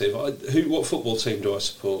sensitive. What football team do I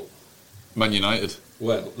support? Man United.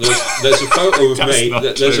 Well, there's a photo of me.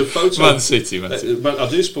 There's a photo. Man City. I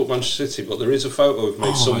do support Manchester City, but there is a photo of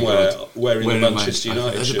me somewhere wearing the Manchester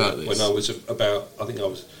United shirt when I was about. I think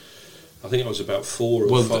I was about 4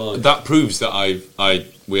 or 5. That proves that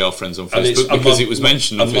we are friends on Facebook because it was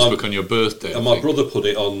mentioned on Facebook on your birthday. And my brother put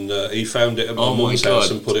it on. He found it at my mum's house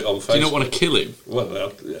and put it on Facebook. Do you not want to kill him?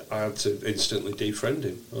 Well, I had to instantly defriend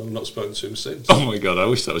him. I've not spoken to him since. Oh my God! I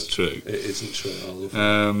wish that was true. It isn't true. I love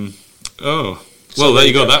him. Well, there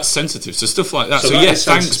you go. That's sensitive. So stuff like that. So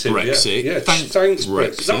thanks Brexit. Yeah, thanks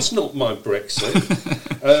Brexit. That's not my Brexit.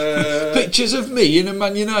 Pictures of me in a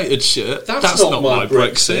Man United shirt. That's not my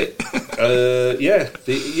Brexit.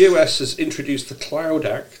 The US has introduced the Cloud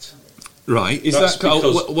Act. Right, is that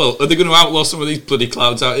well? Are they going to outlaw some of these bloody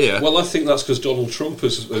clouds out here? Well, I think that's because Donald Trump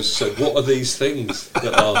has said, "What are these things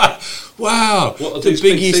that are? Wow, what are the these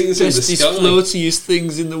biggest, big things bestest, in the sky? floatiest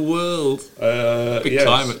things in the world."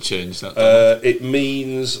 Climate change. It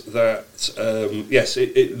means that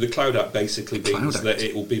the Cloud Act basically means that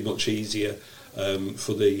it will be much easier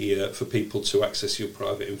for people to access your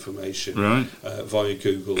private information via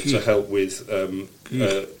Google to help with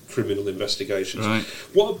criminal investigations. Right.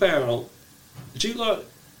 What about? Do you like?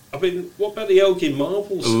 What about the Elgin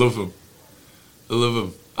marbles? I love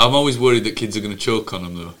them. I'm always worried that kids are going to choke on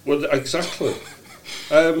them, though. Well, exactly.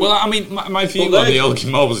 My view on the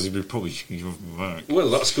Elgin marbles is we probably should give them back. Well,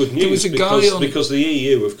 that's good news because the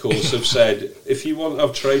EU, of course, have said if you want to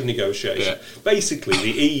have trade negotiation, basically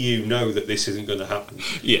the EU know that this isn't going to happen,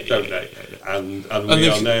 don't they? Yeah. And we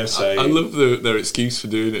are now saying. I love their excuse for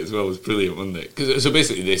doing it as well. It was brilliant, wasn't it? So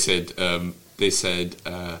basically, they said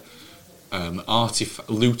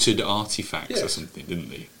looted artifacts or something, didn't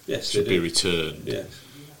they? Yes, should be returned. Yes.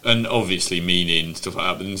 And obviously meaning stuff like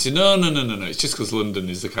that, but then they say, no, it's just because London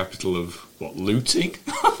is the capital of, looting?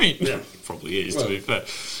 I mean, it probably is, to be fair.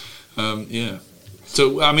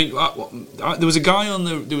 So, I mean, there was a guy on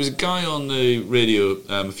the radio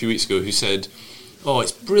a few weeks ago who said,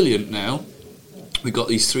 it's brilliant now, we've got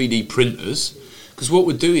these 3D printers, because what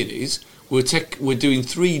we're doing is, we're doing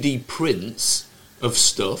 3D prints of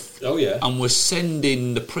stuff, and we're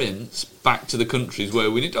sending the prints back to the countries where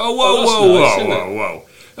we need. Whoa!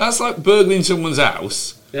 That's like burgling someone's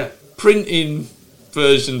house, printing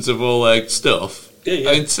versions of all their stuff,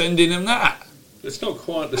 and sending them that. It's not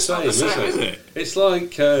quite the same, is it? It's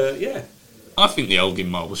like, I think the Elgin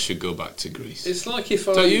marbles should go back to Greece. It's like if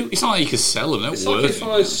Don't you? It's not like you could sell them. It's like if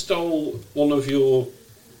I stole one of your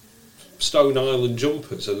Stone Island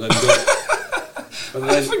jumpers and then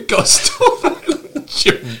I haven't got a Stone Island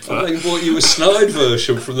jumper. And then bought you a snide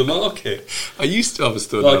version from the market. I used to have a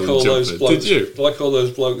Stone Island jumper. Did you? Like all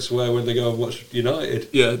those blokes wear when they go and watch United.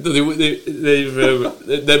 Yeah,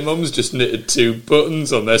 their mum's just knitted 2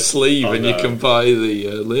 buttons on their sleeve, and you can buy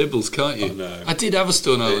the labels, can't you? I know. I did have a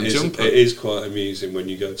Stone Island jumper. It is quite amusing when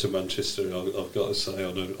you go to Manchester. I've got to say,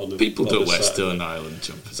 on a people don't wear Saturday, Stone Island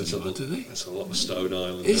jumpers anymore, do they? There's a lot of Stone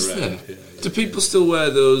Island Is around. there? Yeah, do people still wear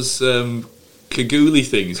those cagouli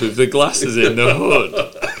things with the glasses in the hood?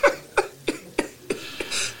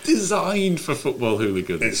 Designed for football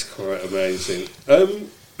hooligans. It's quite amazing.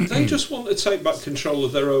 They just want to take back control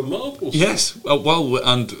of their own marbles. Yes.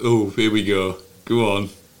 Here we go. Go on.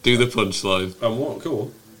 Do the punchline. And what? Go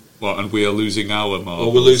on. What? And we are losing our marbles.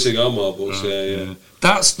 Oh, we're losing our marbles. Yeah.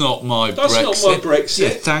 That's not my Brexit. That's not my Brexit. Yeah,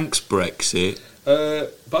 thanks, Brexit.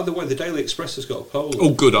 By the way, the Daily Express has got a poll.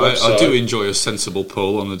 Oh, good. I do enjoy a sensible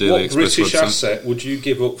poll on the Daily Express British website. asset would you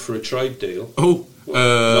give up for a trade deal? Oh,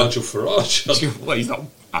 Nigel Farage. Well, he's not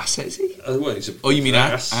asset, is he? You mean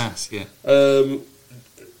ass? Ass, yeah. What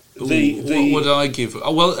would I give?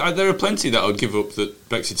 Oh, well, there are plenty that I would give up that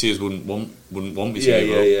Brexiteers wouldn't want me to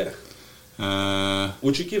give up. Yeah.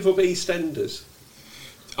 Would you give up EastEnders?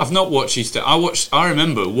 I've not watched EastEnders. I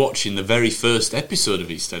remember watching the very first episode of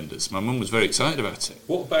EastEnders. My mum was very excited about it.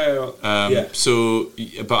 What about?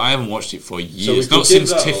 But I haven't watched it for years. Not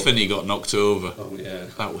since Tiffany got knocked over. Oh yeah,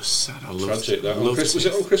 that was sad. I loved Tragic, it. that was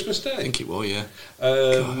it on Christmas Day? I think it was. Yeah.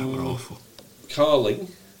 God, that were awful. Carling.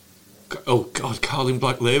 Oh God, Carling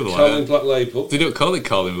Black Label. Carling Black Label. They don't call it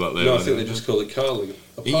Carling Black Label. No, I think they just call it Carling.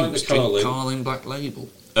 A pint of Carling Black Label.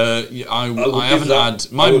 I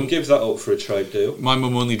would give that up for a trade deal. My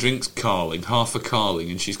mum only drinks Carling, half a Carling,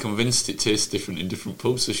 and she's convinced it tastes different in different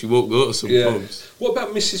pubs, so she won't go to some pubs. What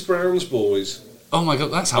about Mrs. Brown's Boys? Oh my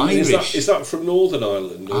God, that's Irish. Is that from Northern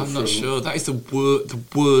Ireland? I'm not sure. That is the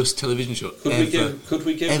worst television show Could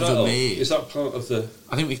we give that up? Made. Is that part of the?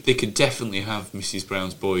 I think they could definitely have Mrs.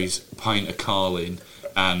 Brown's Boys, pint of Carling,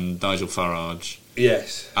 and Nigel Farage.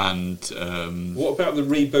 Yes. And what about the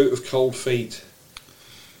reboot of Cold Feet?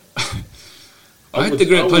 I had the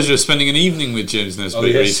great pleasure of spending an evening with James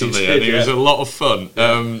Nesbitt recently, and it was a lot of fun.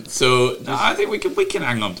 I think we can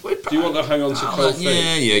hang on. Do you want to hang on to Cold Feet?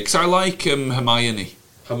 Yeah, because I like Hermione.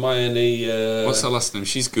 Hermione. What's her last name?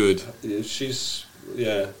 She's good. She's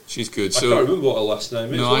good. So, I can't remember what her last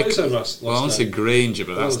name is. What is her last name? I want to say Granger,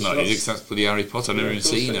 but that's not it. That's bloody Harry Potter. I've never even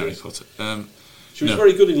seen Harry Potter. She was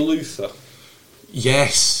very good in Luther.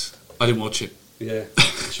 Yes, I didn't watch it. Yeah,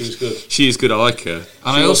 she was good. She is good. I like her,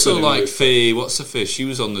 and I also like Faye. What's her face? She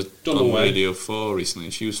was on Radio 4 recently,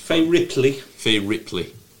 and she was Faye Ripley. Faye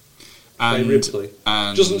Ripley. And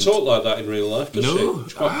doesn't talk like that in real life, does she?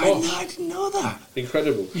 She's quite posh. I didn't know that.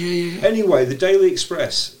 Incredible. Yeah. Anyway, the Daily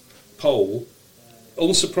Express poll,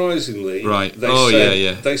 unsurprisingly,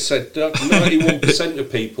 they said 91%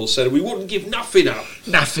 of people said we wouldn't give nothing up.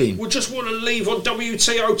 Nothing. We just want to leave on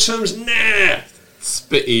WTO terms now.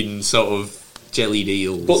 Spitting sort of jelly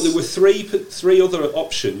deals. But there were three other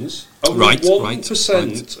options. Only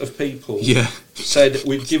 1% of people said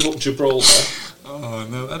we'd give up Gibraltar. Oh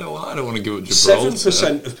no, I don't want to give up Gibraltar.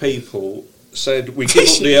 7% of people said we'd give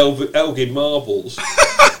up the Elgin marbles.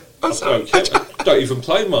 I don't even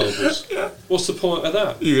play marbles. What's the point of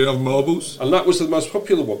that? You can have marbles. And that was the most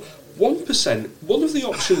popular one. 1%. One of the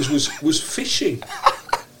options was fishing.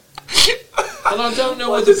 And I don't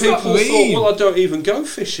know whether people thought, well, I don't even go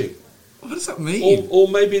fishing. What does that mean? Or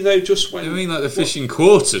maybe they just went... I mean like the fishing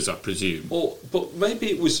quarters, I presume. But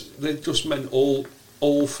maybe they just meant all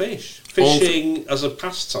fish. Fishing as a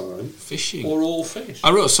pastime. Fishing. Or all fish.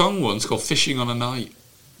 I wrote a song once called Fishing on a Night.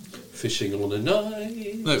 Fishing on a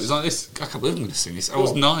night. No, it was like this. I can't believe I'm going to sing this. I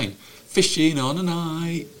was 9. Fishing on a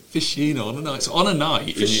night. Fishing on a night. So on a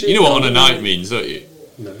night. You know what on a night means, don't you?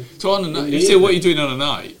 No. So on a night. You say what are you doing on a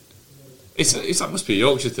night? It's that must be a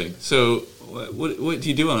Yorkshire thing. So what do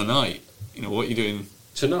you do on a night? You know, what are you doing...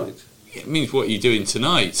 Tonight? It means what are you doing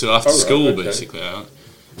tonight. So after school, basically.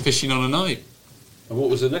 Fishing on a night. And what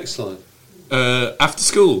was the next line? After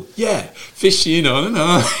school. Yeah. Fishing on a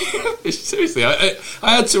night. Seriously, I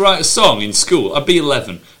had to write a song in school. I'd be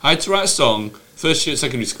 11. I had to write a song, first year at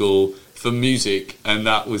secondary school, for music, and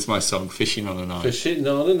that was my song, Fishing on a Night. Fishing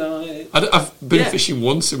on a night. I've been fishing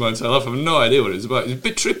once in my entire life. I have no idea what it was about. It was a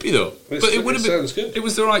bit trippy though, but it would have been. Sounds good. It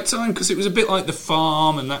was the right time because it was a bit like The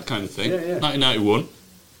Farm and that kind of thing. Yeah. 1991.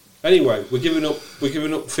 Anyway, we're giving up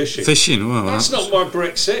fishing. Fishing, well, that's not my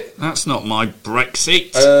Brexit. That's not my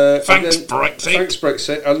Brexit. Thanks, Brexit. Thanks,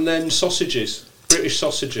 Brexit. And then sausages. British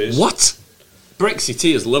sausages. What?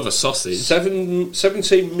 Brexiteers love a sausage.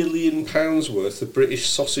 17 million pounds worth of British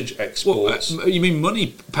sausage exports. What, you mean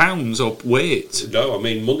money, pounds, or weight? No, I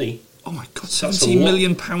mean money. Oh my God, 17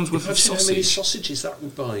 million pounds worth of sausage. How many sausages that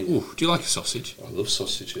would buy? Ooh, do you like a sausage? I love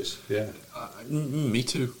sausages, yeah. Me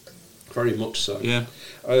too. Very much so. Yeah.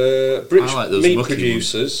 British like those meat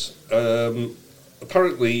producers,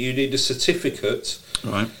 apparently you need a certificate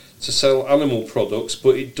to sell animal products,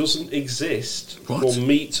 but it doesn't exist for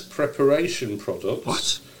meat preparation products.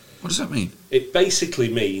 What? What does that mean? It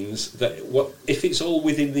basically means that if it's all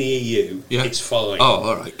within the EU, it's fine. Oh,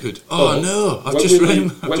 all right, good. Oh, no, I've just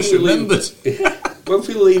remembered. When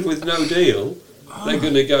we leave with no deal, they're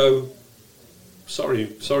going to go, sorry,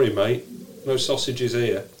 mate, no sausages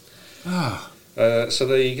here. So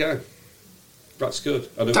there you go. That's good.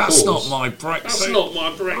 And of That's course, not my Brexit. That's not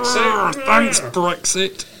my Brexit. Thanks,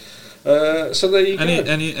 Brexit. So there you go.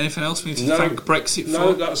 Anything else we need to thank Brexit for?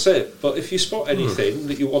 No, that's it. But if you spot anything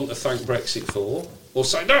that you want to thank Brexit for, or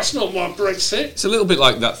say that's not my Brexit, it's a little bit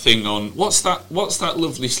like that thing on what's that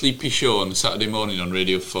lovely sleepy show on Saturday morning on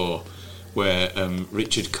Radio 4, where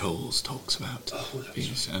Richard Coles talks about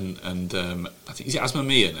peace, and I think is it Asma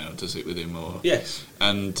Mia now does it with him, or yes,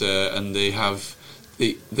 and they have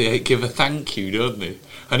they give a thank you, don't they?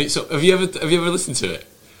 And it's have you ever listened to it?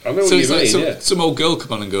 I know what you mean, some old girl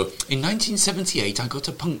come on and go, in 1978 I got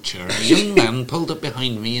a puncture and a young man pulled up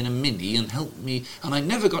behind me in a Mini and helped me, and I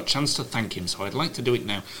never got a chance to thank him, so I'd like to do it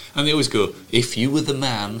now. And they always go, if you were the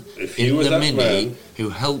man in the Mini who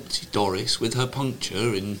helped Doris with her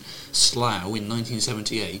puncture in Slough in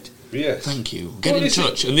 1978, thank you, get in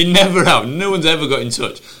touch. And they never have, no one's ever got in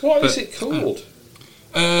touch. What is it called?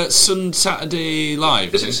 Saturday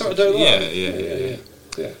Live. Is it Saturday Live?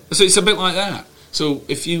 Yeah. So it's a bit like that. So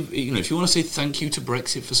if you want to say thank you to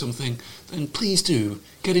Brexit for something, then please do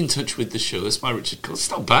get in touch with the show. That's my Richard Cole.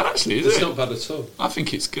 It's not bad actually, is it? It's not bad at all. I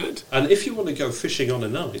think it's good. And if you want to go fishing on a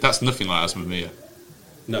night, that's nothing like Asma Mia.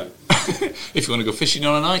 No. If you want to go fishing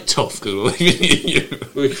on a night, tough, because we're leaving you.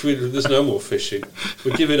 There's no more fishing.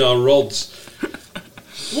 We're giving our rods.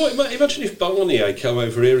 Imagine if Barney came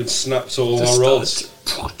over here and snapped all our rods.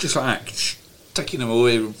 Just like taking them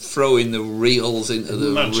away, throwing the reels into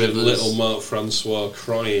the rivers. Imagine little Mark Francois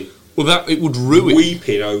crying. Well, it would ruin.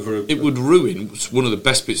 Weeping over. It would ruin one of the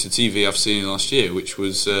best bits of TV I've seen last year, which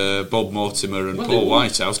was Bob Mortimer and Paul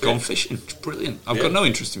Whitehouse gone fishing. It's brilliant. I've got no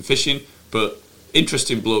interest in fishing, but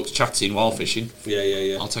interesting blokes chatting while fishing.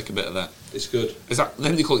 Yeah. I'll take a bit of that. It's good. Is that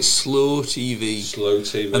then they call it slow TV? Slow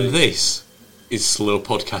TV. And this is slow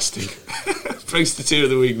podcasting. Brexiteer of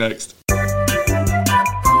the week next.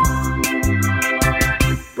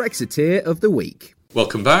 Brexiteer of the week.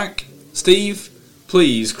 Welcome back, Steve.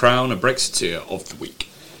 Please crown a Brexiteer of the week.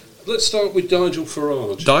 Let's start with Nigel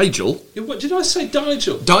Farage. Nigel? What did I say?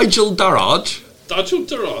 Nigel. Nigel Farage. Nigel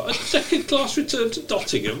Farage. A second-class return to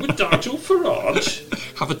Nottingham with Nigel Farage.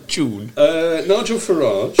 Have a tune. Nigel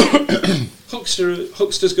Farage.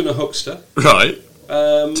 Huckster's going to huckster. Right.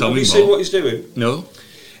 Have you seen what he's doing? No.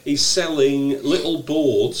 He's selling little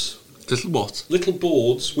boards. Little what? Little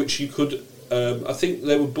boards which you could. I think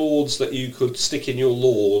there were boards that you could stick in your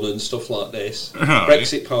lawn and stuff like this. Right.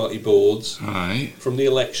 Brexit Party boards. Right. From the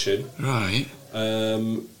election. Right.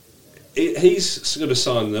 He's going to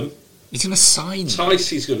sign them. He's going to sign them?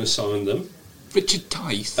 Ticey's going to sign them. Richard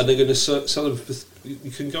Tice? And they're going to sell them for...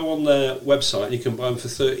 You can go on their website and you can buy them for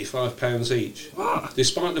 £35 each. What?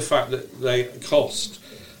 Despite the fact that they cost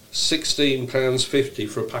 £16.50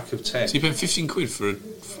 for a pack of 10. So you paid 15 quid for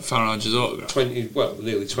Farage's autograph?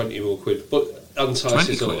 Nearly 20 more quid. But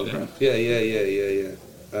Tice's autograph. Yeah.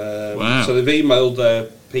 Wow. So they've emailed their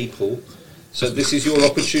people. So this is your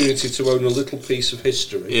opportunity to own a little piece of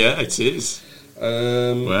history. Yeah, it is.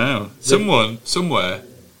 Wow. Someone, somewhere,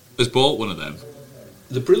 has bought one of them.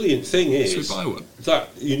 The brilliant thing is... Should we buy one? That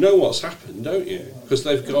you know what's happened, don't you? Because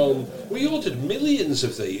they've gone... We ordered millions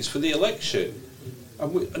of these for the election.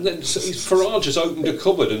 And then Farage has opened a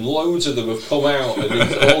cupboard and loads of them have come out, and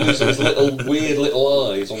all these little weird little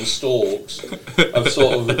eyes on stalks have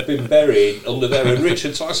sort of been buried under there. And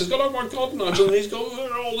Richard Tyson's gone, oh my God, Nigel, and he's gone,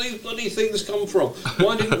 where are all these bloody things come from?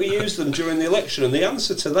 Why didn't we use them during the election? And the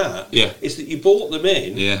answer to that is that you bought them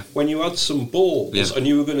in when you had some balls and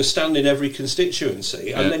you were going to stand in every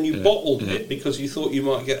constituency, and then you bottled it because you thought you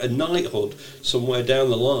might get a knighthood somewhere down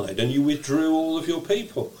the line, and you withdrew all of your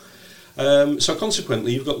people. So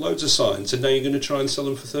consequently, you've got loads of signs, and now you're going to try and sell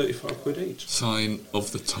them for 35 quid each. Sign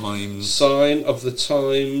of the Times. Sign of the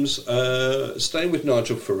Times. Staying with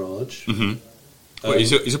Nigel Farage. Mm-hmm. Wait,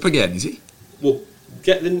 he's up again, is he? Well,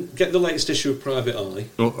 get the latest issue of Private Eye.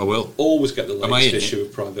 Oh, I will. Always get the latest issue it?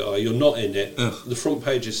 of Private Eye. You're not in it. Ugh. The front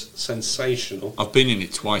page is sensational. I've been in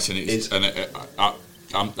it twice, and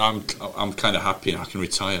I'm kind of happy I can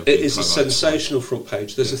retire. It is a sensational front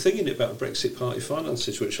page. There's a thing in it about Brexit Party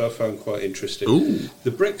finances, which I found quite interesting. Ooh.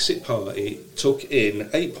 The Brexit Party took in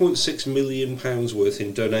 £8.6 million worth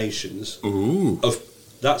in donations. Ooh.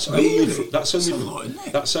 That's Really?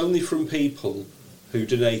 That's only from people who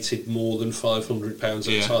donated more than £500 at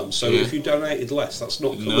a time. So if you donated less, that's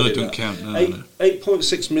not covered. No, it doesn't count. No,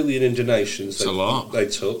 8.6 million in donations. That's a lot. They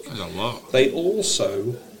took. That's a lot. They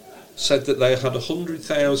also said that they had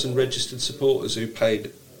 100,000 registered supporters who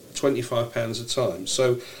paid £25 a time.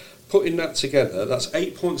 So, putting that together, that's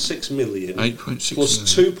 8.6 million. 8.6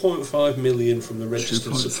 plus million. 2.5 million from the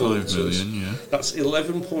registered 2.5 supporters. million, yeah. That's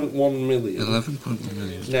 11.1 million. 11.1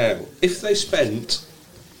 million. Now, if they spent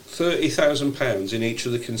 £30,000 in each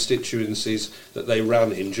of the constituencies that they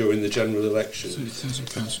ran in during the general election,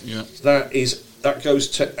 £30,000, yeah. That goes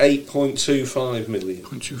to 8.25 million.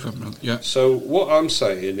 0.25 million, yeah. So what I'm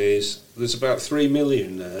saying is there's about 3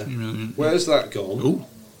 million there. 3 million. Where's that gone? Ooh.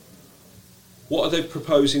 What are they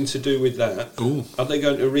proposing to do with that? Ooh. Are they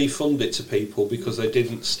going to refund it to people because they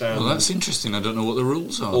didn't stand? Well, that's interesting. I don't know what the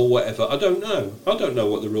rules are. Or whatever. I don't know. I don't know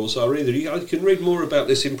what the rules are either. I can read more about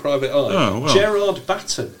this in Private Eye. Oh, well. Gerard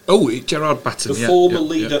Batten, Gerard Batten, the former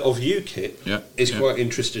leader of UKIP, is yeah. quite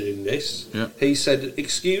interested in this. Yeah. He said,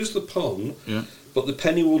 excuse the pun, but the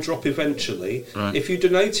penny will drop eventually. Right. If you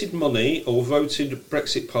donated money or voted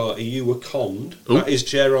Brexit Party, you were conned. Ooh. That is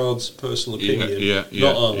Gerard's personal opinion,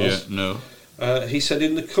 not ours. Yeah, no. He said,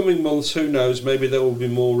 in the coming months, who knows, maybe there will be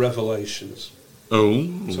more revelations.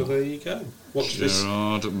 Oh. So there you go. Watch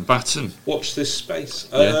Gerard Batten. Watch this space.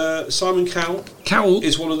 Yeah. Simon Cowell. Cowell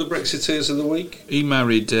is one of the Brexiteers of the week. He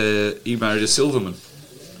married a Silverman.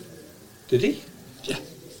 Did he? Yeah.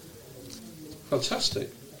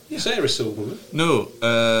 Fantastic. Yeah. Sarah Silverman. No. Not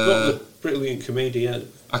the brilliant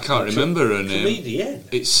comedian. I can't remember her name. Comedian.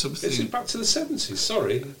 It's something. It's back to the 70s.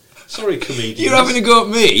 Sorry, comedian. You're having a go at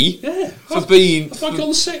me? Yeah. For being... Have I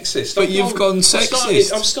gone sexist? But you've gone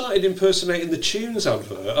sexist. I've started impersonating the Tunes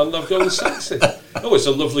advert and I've gone sexist. Oh, it's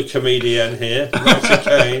a lovely comedian here. Marty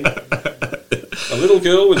Kane. A little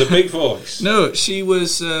girl with a big voice. No, she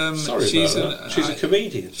was... Sorry she's about that. She's a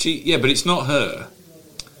comedian. Yeah, but it's not her.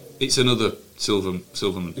 It's another Silverman.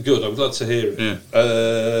 Good, I'm glad to hear it.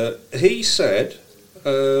 Yeah. He said...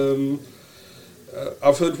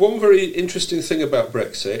 I've heard one very interesting thing about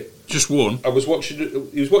Brexit. Just one? He was watching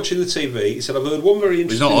the TV. He said, I've heard one very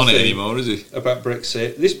interesting thing. He's not on it anymore, is he? About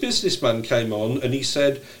Brexit. This businessman came on and he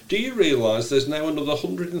said, do you realise there's now another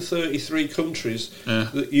 133 countries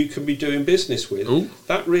that you can be doing business with? Ooh.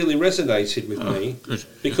 That really resonated with me. Good.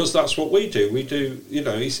 Because that's what we do. We do,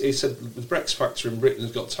 he said, the Brex Factor in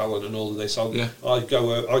Britain's Got Talent and all of this. I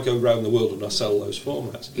go around the world and I sell those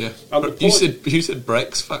formats. Yeah. And you said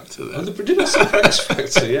Brex Factor there. Did I say X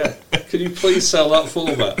Factor? Yeah. Can you please sell that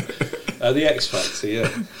format? The X Factor, yeah.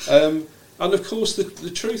 And of course,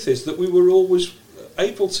 the truth is that we were always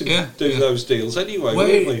able to do those deals anyway,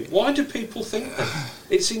 weren't we? Why do people think that?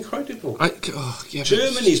 It's incredible.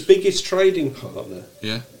 Germany's biggest trading partner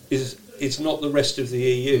is not the rest of the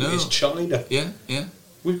EU, it's China. Yeah.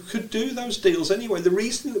 We could do those deals anyway. The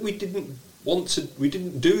reason that we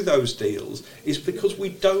didn't do those deals is because we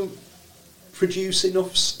don't produce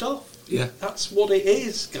enough stuff. Yeah. That's what it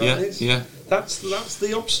is, guys. Yeah. That's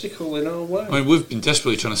the obstacle in our way. I mean, we've been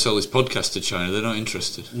desperately trying to sell this podcast to China. They're not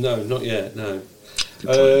interested. No, not yet, no.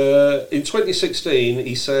 In 2016,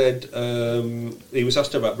 he said, he was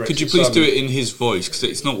asked about Brexit. Could you please do it in his voice? Because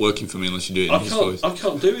it's not working for me unless you do it in his voice. I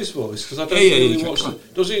can't do his voice because I don't really watch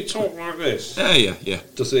it. Does he talk like this? Yeah.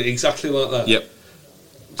 Does it exactly like that? Yep.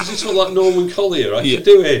 Does he talk like Norman Collier? I can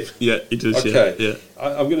do him. Yeah, he does, okay. Yeah.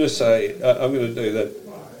 I'm going to say, I'm going to do that.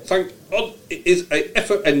 Thank God it is a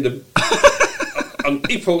referendum. And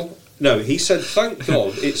people... No, he said, thank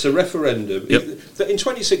God it's a referendum. Yep. In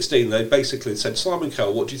 2016, they basically said, Simon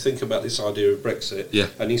Cowell, what do you think about this idea of Brexit? Yeah.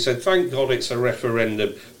 And he said, thank God it's a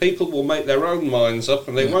referendum. People will make their own minds up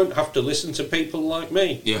and they won't have to listen to people like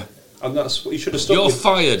me. Yeah. And that's what he should have stuck with. You're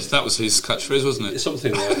fired. That was his catchphrase, wasn't it?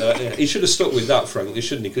 Something like that, yeah. He should have stuck with that, frankly,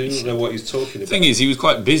 shouldn't he? Because he didn't know what he's talking about. The thing is, he was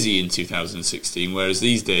quite busy in 2016, whereas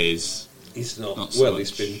these days... He's not so he's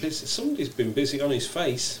been busy. Somebody's been busy on his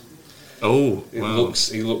face. Oh, He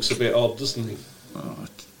looks a bit odd, doesn't he? Oh,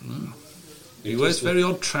 no. He wears very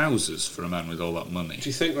odd trousers for a man with all that money. Do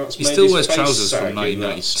you think that's he made still his wears face trousers sag from 1992?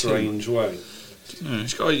 in that strange way.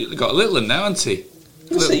 He's got a little one now, hasn't he?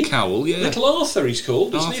 Little cowl, yeah. Little Arthur, he's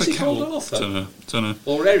called. Is he called Arthur? Don't know.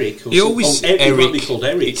 Or Eric. Or he always Eric. Called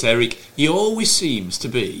Eric. It's Eric. He always seems to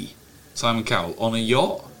be Simon Cowell on a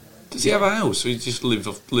yacht. Does he have a house, or he just live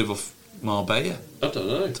off Marbella? I don't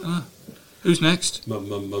know. Who's next?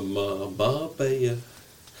 Marbella.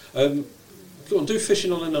 Go on, do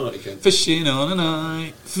Fishing on a Night again. Fishing on a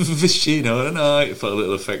night, fishing on a night. Put a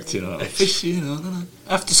little effect in it. Fishing on a night.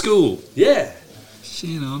 After school. Yeah.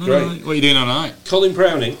 Fishing on a night. What are you doing on a night? Colin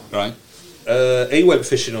Browning. Right. He went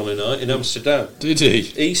fishing on a night in Amsterdam. Did he?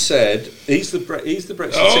 He said he's the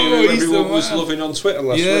Brexiteer who everyone was loving on Twitter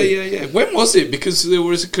last week. Yeah. When was it? Because there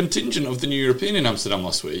was a contingent of the New European in Amsterdam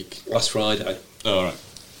last week. Last Friday. All right.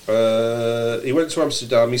 He went to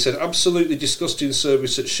Amsterdam. He said, absolutely disgusting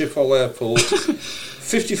service at Schiphol Airport.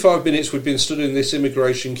 55 minutes we've been stood in this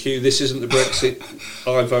immigration queue. This isn't the Brexit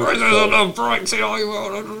I voted for. Brexit I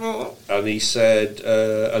voted for. And he said,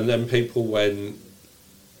 and then people went,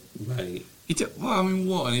 mate. Well, I mean,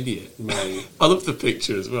 what an idiot. Mate. I love the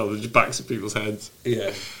picture as well, the backs of people's heads.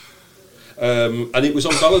 Yeah. And it was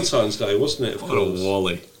on Valentine's Day, wasn't it, of what course? A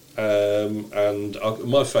wally. And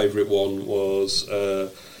my favourite one was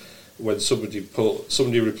when somebody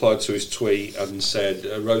replied to his tweet and said,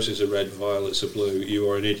 "Roses are red, violets are blue. You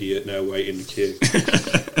are an idiot. Now wait in the queue."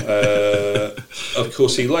 Of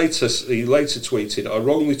course, he later tweeted, "I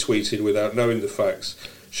wrongly tweeted without knowing the facts.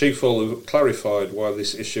 Schiphol have clarified why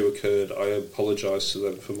this issue occurred. I apologise to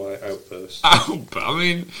them for my outburst." I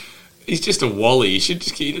mean, he's just a wally.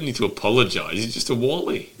 He don't need to apologise. He's just a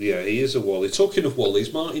wally. Yeah, he is a wally. Talking of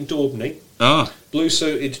wallies, Martin Daubney,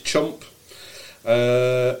 blue-suited chump,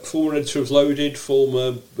 former editor of Loaded,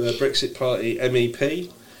 former Brexit Party MEP.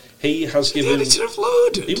 He has given. The editor of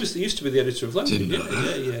Loaded. He used to be the editor of Loaded. Didn't know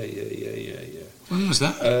that. Yeah. When was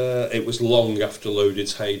that? It was long after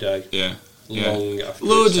Loaded's heyday. Yeah. Long after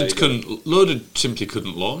Loaded simply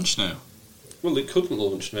couldn't launch now. Well, it couldn't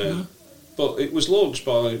launch now, but it was launched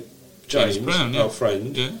by James Brown, our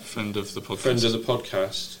friend, friend of the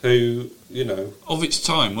podcast, who of its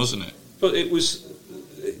time, wasn't it? But it was.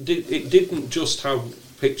 It didn't just have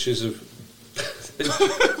pictures of.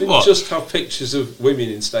 Just have pictures of women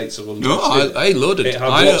in states of undress. No, I Loaded. It had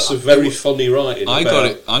lots of very funny writing. I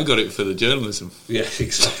got it for the journalism. Yeah,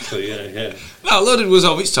 exactly. Yeah. No, Loaded was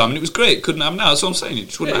of its time, and it was great. It couldn't have now. That's what I'm saying. It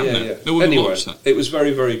just wouldn't have now. No one anyway, watched that. It was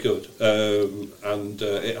very, very good, and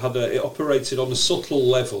it operated on a subtle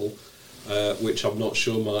level, which I'm not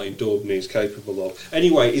sure Martin Daubney is capable of.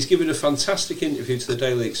 Anyway, he's given a fantastic interview to the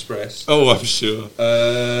Daily Express. Oh, I'm sure.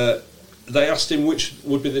 They asked him which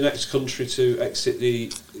would be the next country to exit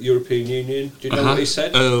the European Union. Do you know what he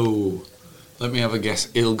said? Oh, let me have a guess.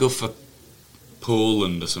 He'll go for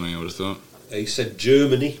Poland or something, I would have thought. He said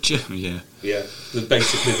Germany. Yeah. Yeah, they're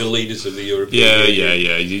basically the leaders of the European Union.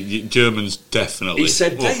 Yeah. Germans definitely. He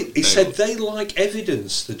said they like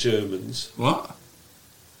evidence, the Germans. What?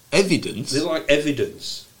 Evidence? They like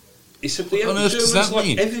evidence. He said what on earth does that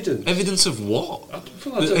mean? Evidence. Evidence of what? I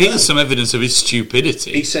don't know. Here's some evidence of his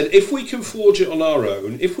stupidity. He said, if we can forge it on our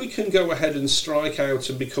own, if we can go ahead and strike out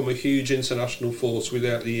and become a huge international force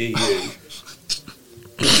without the EU,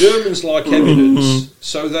 the Germans like evidence,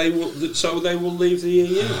 so they will leave the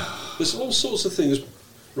EU. There's all sorts of things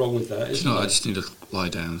wrong with that, isn't there? I just need to lie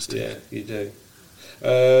down, Steve. Yeah, you do.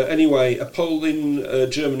 Anyway, a poll in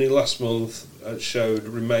Germany last month showed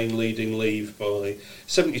Remain leading Leave by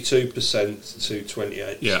 72% to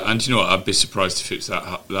 28%. Yeah, and you know what? I'd be surprised if it's that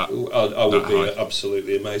I would be high.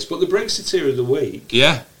 Absolutely amazed. But the Brexiteer of the week...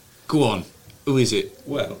 Yeah? Go on. Who is it?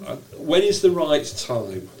 Well, when is the right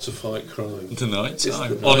time to fight crime? The night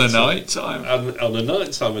time. On a night time. And on a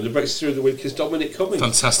night time. And the Brexiteer of the week is Dominic Cummings.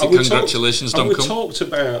 Fantastic. Congratulations, Dom. And we talked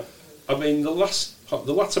about... I mean, the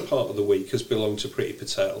latter part of the week has belonged to Priti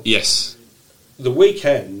Patel. Yes. The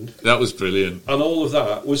weekend... That was brilliant. And all of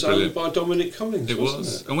that was owned by Dominic Cummings, wasn't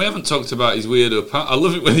it? And we haven't talked about his weirdo... I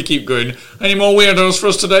love it when they keep going, any more weirdos for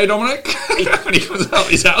us today, Dominic? When he comes out of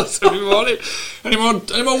his house every morning. Any more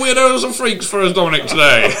weirdos and freaks for us, Dominic,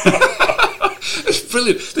 today? It's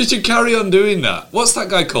brilliant. They should carry on doing that. What's that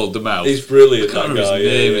guy called, the Mouse? He's brilliant, I can't that guy.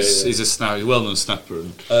 His name. He's a snapper. He's a well-known snapper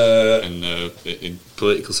in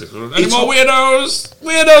political circles. Any more weirdos?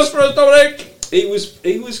 Weirdos for us, Dominic? He was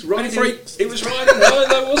riding. He was riding high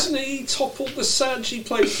though, wasn't he? He toppled the Sag. He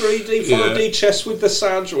played 3D, 4D chess with the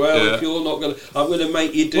Sag. Well, if you're not going to, I'm going to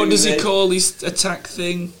make you do. What does he call his attack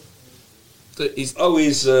thing?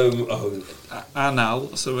 Anal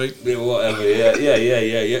or something. Yeah, whatever, yeah.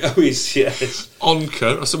 Oh, yes.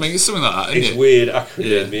 Onker or something. It's something like that, isn't It's it? weird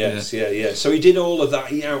acronym, yes. So he did all of that.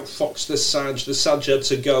 He outfoxed the Saj. The Saj had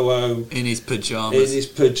to go home. In his pyjamas.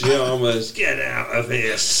 Get out of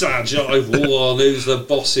here, Saj. I've won. Who's the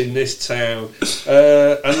boss in this town?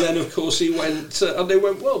 And then, of course, he went... and they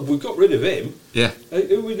went, well, we've got rid of him. Yeah.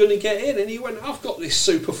 Who are we going to get in? And he went, I've got this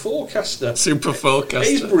super forecaster.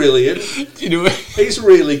 He's brilliant. You know, he's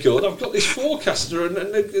really good. I've got this forecaster, and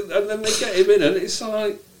then they get him in, and it's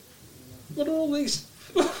like, what are all these?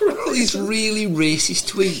 These really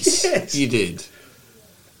racist tweets Yes. you did.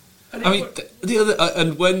 I mean, the other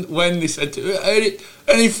and when they said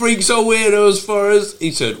any freaks or weirdos for us,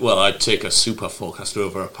 he said, "Well, I'd take a super forecaster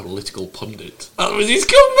over a political pundit." That was his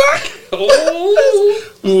comeback.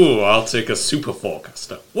 Oh, I'll take a super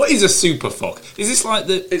forecaster. What is a super foc? Is this like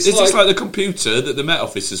the computer that the Met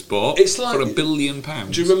Office has bought for £1 billion?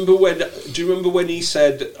 Do you remember when he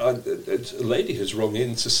said a lady has rung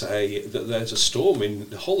in to say that there's a storm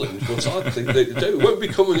in Holland, but I think they won't be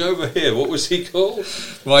coming over here. What was he called?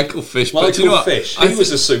 Michael Fish. Michael Fish. He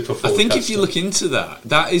was a super forecaster. I think if you look into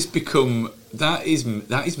that is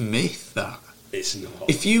myth. That it's not.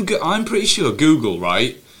 If you go, I'm pretty sure Google,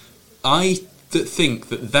 right? I think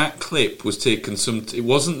that clip was taken it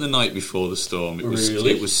wasn't the night before the storm. It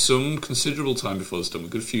was some considerable time before the storm, a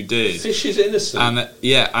good few days. Fish is innocent. And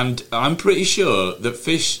and I'm pretty sure that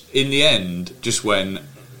Fish in the end just went,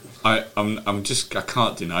 I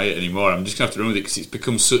can't deny it anymore. I'm just going to have to run with it because it's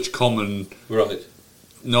become such common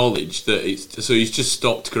knowledge that so he's just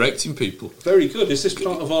stopped correcting people. Very good. Is this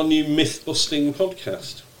part of our new myth-busting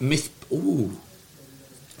podcast? Ooh.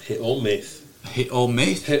 Hit or myth. Hit or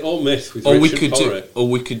myth? Hit or myth with Richard Porritt. Or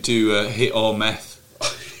we could do hit or meth,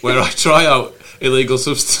 where I try out illegal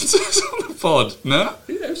substances on the pod. No?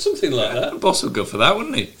 Yeah, something like that. The boss would go for that,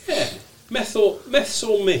 wouldn't he? Yeah. Myths or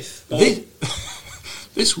myth?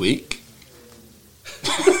 This week...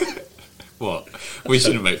 What? We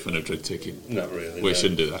shouldn't make fun of drug taking. Not really. We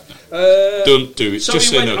shouldn't do that. Don't do it. So just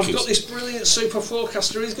he say went, no. I've got this brilliant super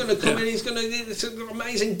forecaster. He's going to come in. He's going to. It's an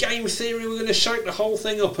amazing game theory. We're going to shake the whole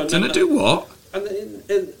thing up. Going to do what? And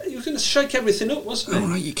he was going to shake everything up, wasn't he? Oh,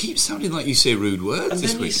 right. You keep sounding like you say rude words. And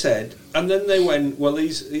this then week. he said, and then they went, well,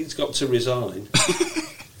 he's got to resign.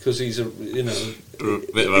 Because he's a bit of a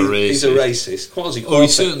racist. He's a racist. He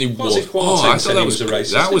certainly was. I thought that was a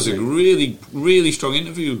racist. That was a really, really strong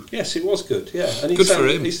interview. Yes, it was good. Yeah, and good for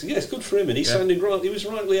him. Yes, good for him. And he sounded right. He was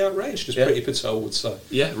rightly outraged, as Priti Patel would say.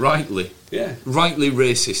 Yeah, rightly. Yeah, rightly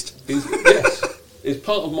racist. Yes, it's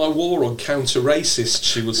part of my war on counter-racist.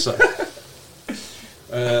 She would say.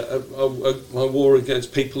 My war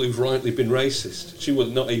against people who've rightly been racist. She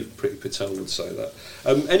would not even Priti Patel would say that.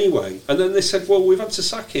 Anyway, and then they said, well, we've had to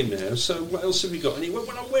sack him now, so what else have we got? And he went,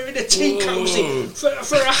 well, I'm wearing a tea cozy for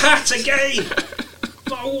a hat again.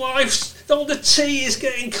 My wife's, all the tea is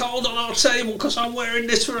getting cold on our table because I'm wearing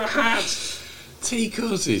this for a hat. Tea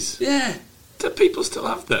cozies? Yeah. Do people still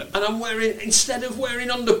have them? And I'm wearing, instead of wearing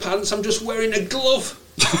underpants, I'm just wearing a glove.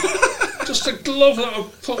 Just a glove that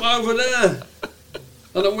I've put over there.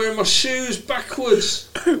 And I'm wearing my shoes backwards.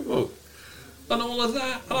 Whoa. And all of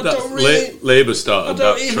that. I don't really... Labour started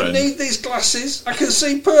that trend. I don't even need these glasses. I can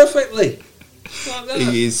see perfectly. Like that.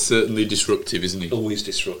 He is certainly disruptive, isn't he? Always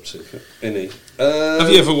disruptive, isn't he? Have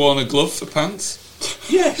you ever worn a glove for pants?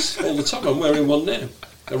 Yes, all the time. I'm wearing one now.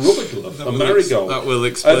 A rubber glove, a marigold. That will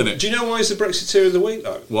explain it. Do you know why he's the Brexiteer of the Week,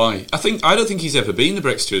 though? Why? I don't think he's ever been the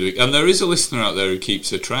Brexiteer of the Week. And there is a listener out there who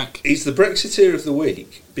keeps a track. He's the Brexiteer of the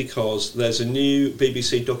Week because there's a new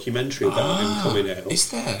BBC documentary about him coming out. Is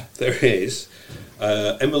there? There is.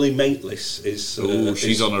 Emily Maitlis is...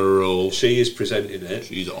 she's on a roll. She is presenting it.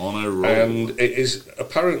 She's on a roll. And it is...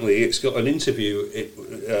 Apparently, it's got an interview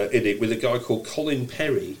in it with a guy called Colin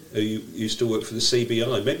Perry, who used to work for the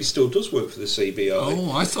CBI. Maybe still does work for the CBI.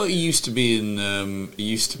 Oh, I thought he used to be in...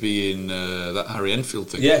 that Harry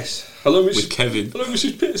Enfield thing. Yes. Hello, Mrs. With Kevin. Hello,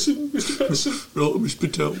 Mrs. Peterson. Mr. Peterson. Hello, Miss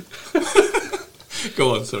Patel.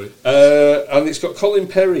 Go on, sorry. And it's got Colin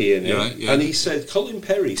Perry in it. Right, yeah. And he said... Colin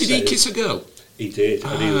Perry Did he kiss a girl? He did.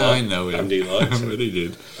 I know him. And he liked him. He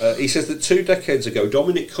did. He says that 2 decades ago,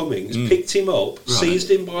 Dominic Cummings picked him up, seized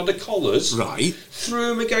him by the collars,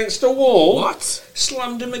 threw him against a wall,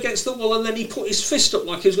 slammed him against the wall, and then he put his fist up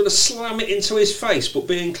like he was going to slam it into his face. But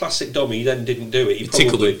being classic Dom, he then didn't do it. He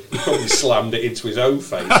probably slammed it into his own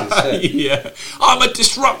face instead. Yeah, I'm a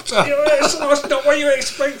disruptor. Yes, that's not what you were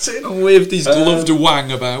expecting. And waved his gloved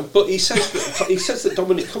wang about. But he says that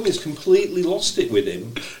Dominic Cummings completely lost it with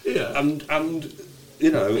him. Yeah, and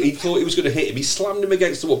You know, he thought he was going to hit him. He slammed him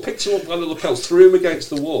against the wall, picked him up by the lapels, threw him against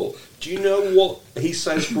the wall. Do you know what he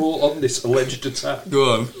says brought on this alleged attack?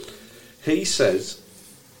 Go on. He says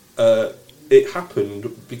it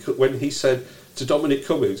happened because when he said to Dominic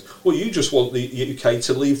Cummings, well, you just want the UK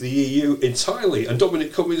to leave the EU entirely. And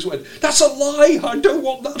Dominic Cummings went, that's a lie, I don't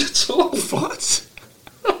want that at all. What?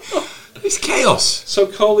 It's chaos. So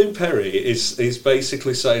Colin Perry is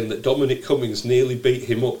basically saying that Dominic Cummings nearly beat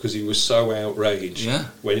him up because he was so outraged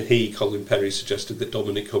when Colin Perry, suggested that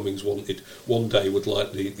Dominic Cummings one day would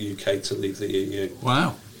like the UK to leave the EU.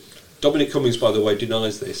 Wow. Dominic Cummings, by the way,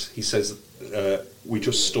 denies this. He says we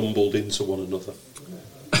just stumbled into one another.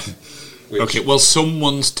 Okay, well,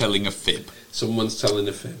 someone's telling a fib. Someone's telling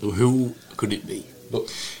a fib. Who could it be? But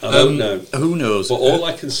I don't know. Who knows? But all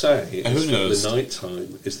I can say is that the night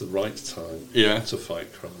time is the right time to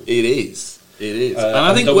fight crime. It is. It is. And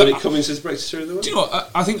I think Dominic Cummings is Brexit of the world. Do you know what?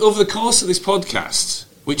 I think over the course of this podcast,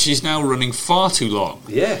 which is now running far too long,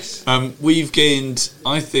 yes, we've gained,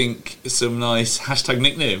 I think, some nice hashtag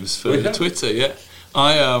nicknames for Twitter. Yeah,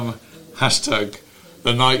 I am hashtag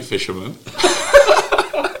the night fisherman,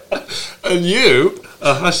 and you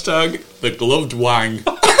are hashtag the gloved wang.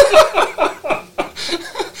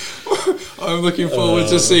 I'm looking forward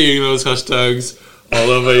to seeing those hashtags all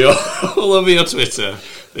over your Twitter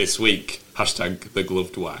this week. Hashtag the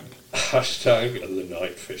gloved wang. Hashtag the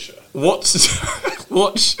night fisher. What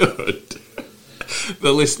should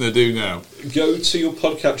the listener do now? Go to your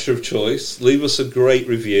podcatcher of choice, leave us a great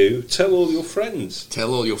review, tell all your friends.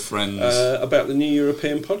 About the New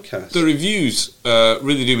European podcast. The reviews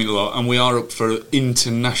really do mean a lot, and we are up for an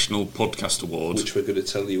International Podcast Award, which we're going to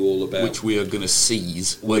tell you all about. Which we are going to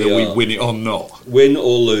seize, whether we win it or not. Win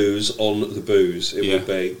or lose on the booze, it will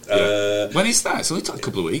be. When is that? It's only a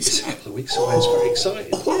couple of weeks. It's a couple of weeks away, it's very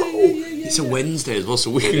exciting. It's a Wednesday as well, so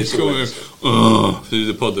we can come through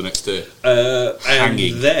the pod the next day.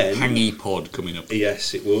 Hangy pod coming up.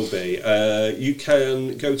 Yes, it will be. You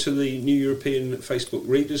can go to the New European Facebook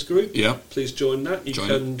Readers Group. Yeah. Please join that. You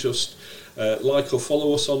can just like or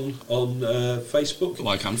follow us on Facebook.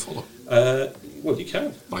 Like and follow. Well, you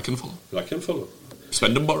can. Like and follow. Like and follow.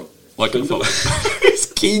 Spend and borrow. Like and follow. It's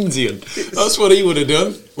Keynesian. That's what he would have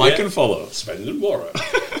done. Like and follow. Spend and borrow.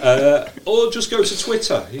 Or just go to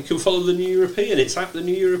Twitter. You can follow the New European. It's at the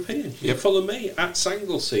New European. You can follow me at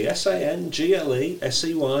Sanglesey, SANGLESEY.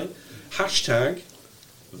 Hashtag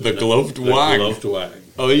the gloved wang.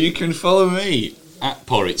 Or you can follow me at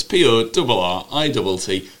Porritz, PORRITT.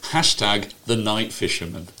 Hashtag the night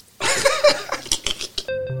fisherman.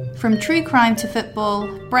 From true crime to football,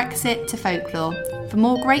 Brexit to folklore. For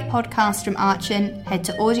more great podcasts from Archant, head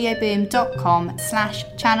to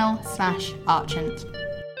audioboom.com/channel/Archant.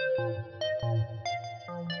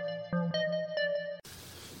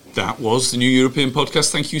 That was the New European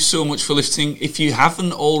Podcast. Thank you so much for listening. If you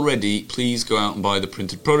haven't already, please go out and buy the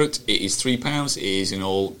printed product. It is £3. It is in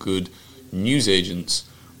all good newsagents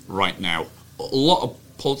right now. A lot of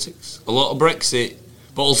politics, a lot of Brexit,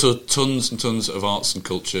 but also tons and tons of arts and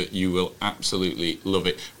culture. You will absolutely love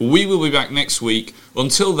it. We will be back next week.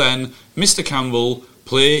 Until then, Mr. Campbell,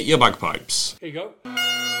 play your bagpipes. Here you go.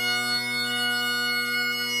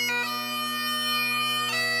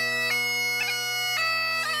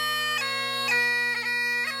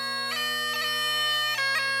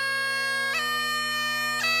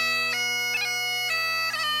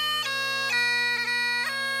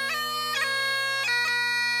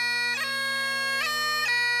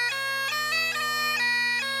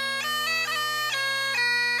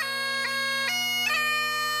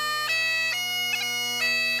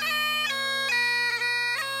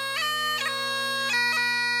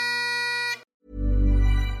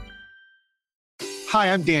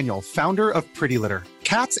 Hi, I'm Daniel, founder of Pretty Litter.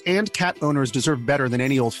 Cats and cat owners deserve better than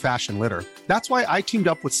any old-fashioned litter. That's why I teamed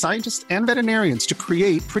up with scientists and veterinarians to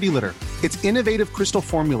create Pretty Litter. Its innovative crystal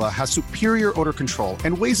formula has superior odor control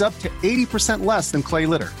and weighs up to 80% less than clay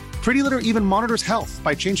litter. Pretty Litter even monitors health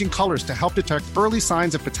by changing colors to help detect early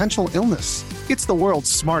signs of potential illness. It's the world's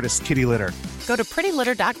smartest kitty litter. Go to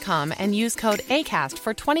prettylitter.com and use code ACAST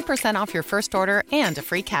for 20% off your first order and a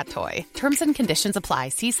free cat toy. Terms and conditions apply.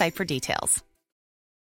 See site for details.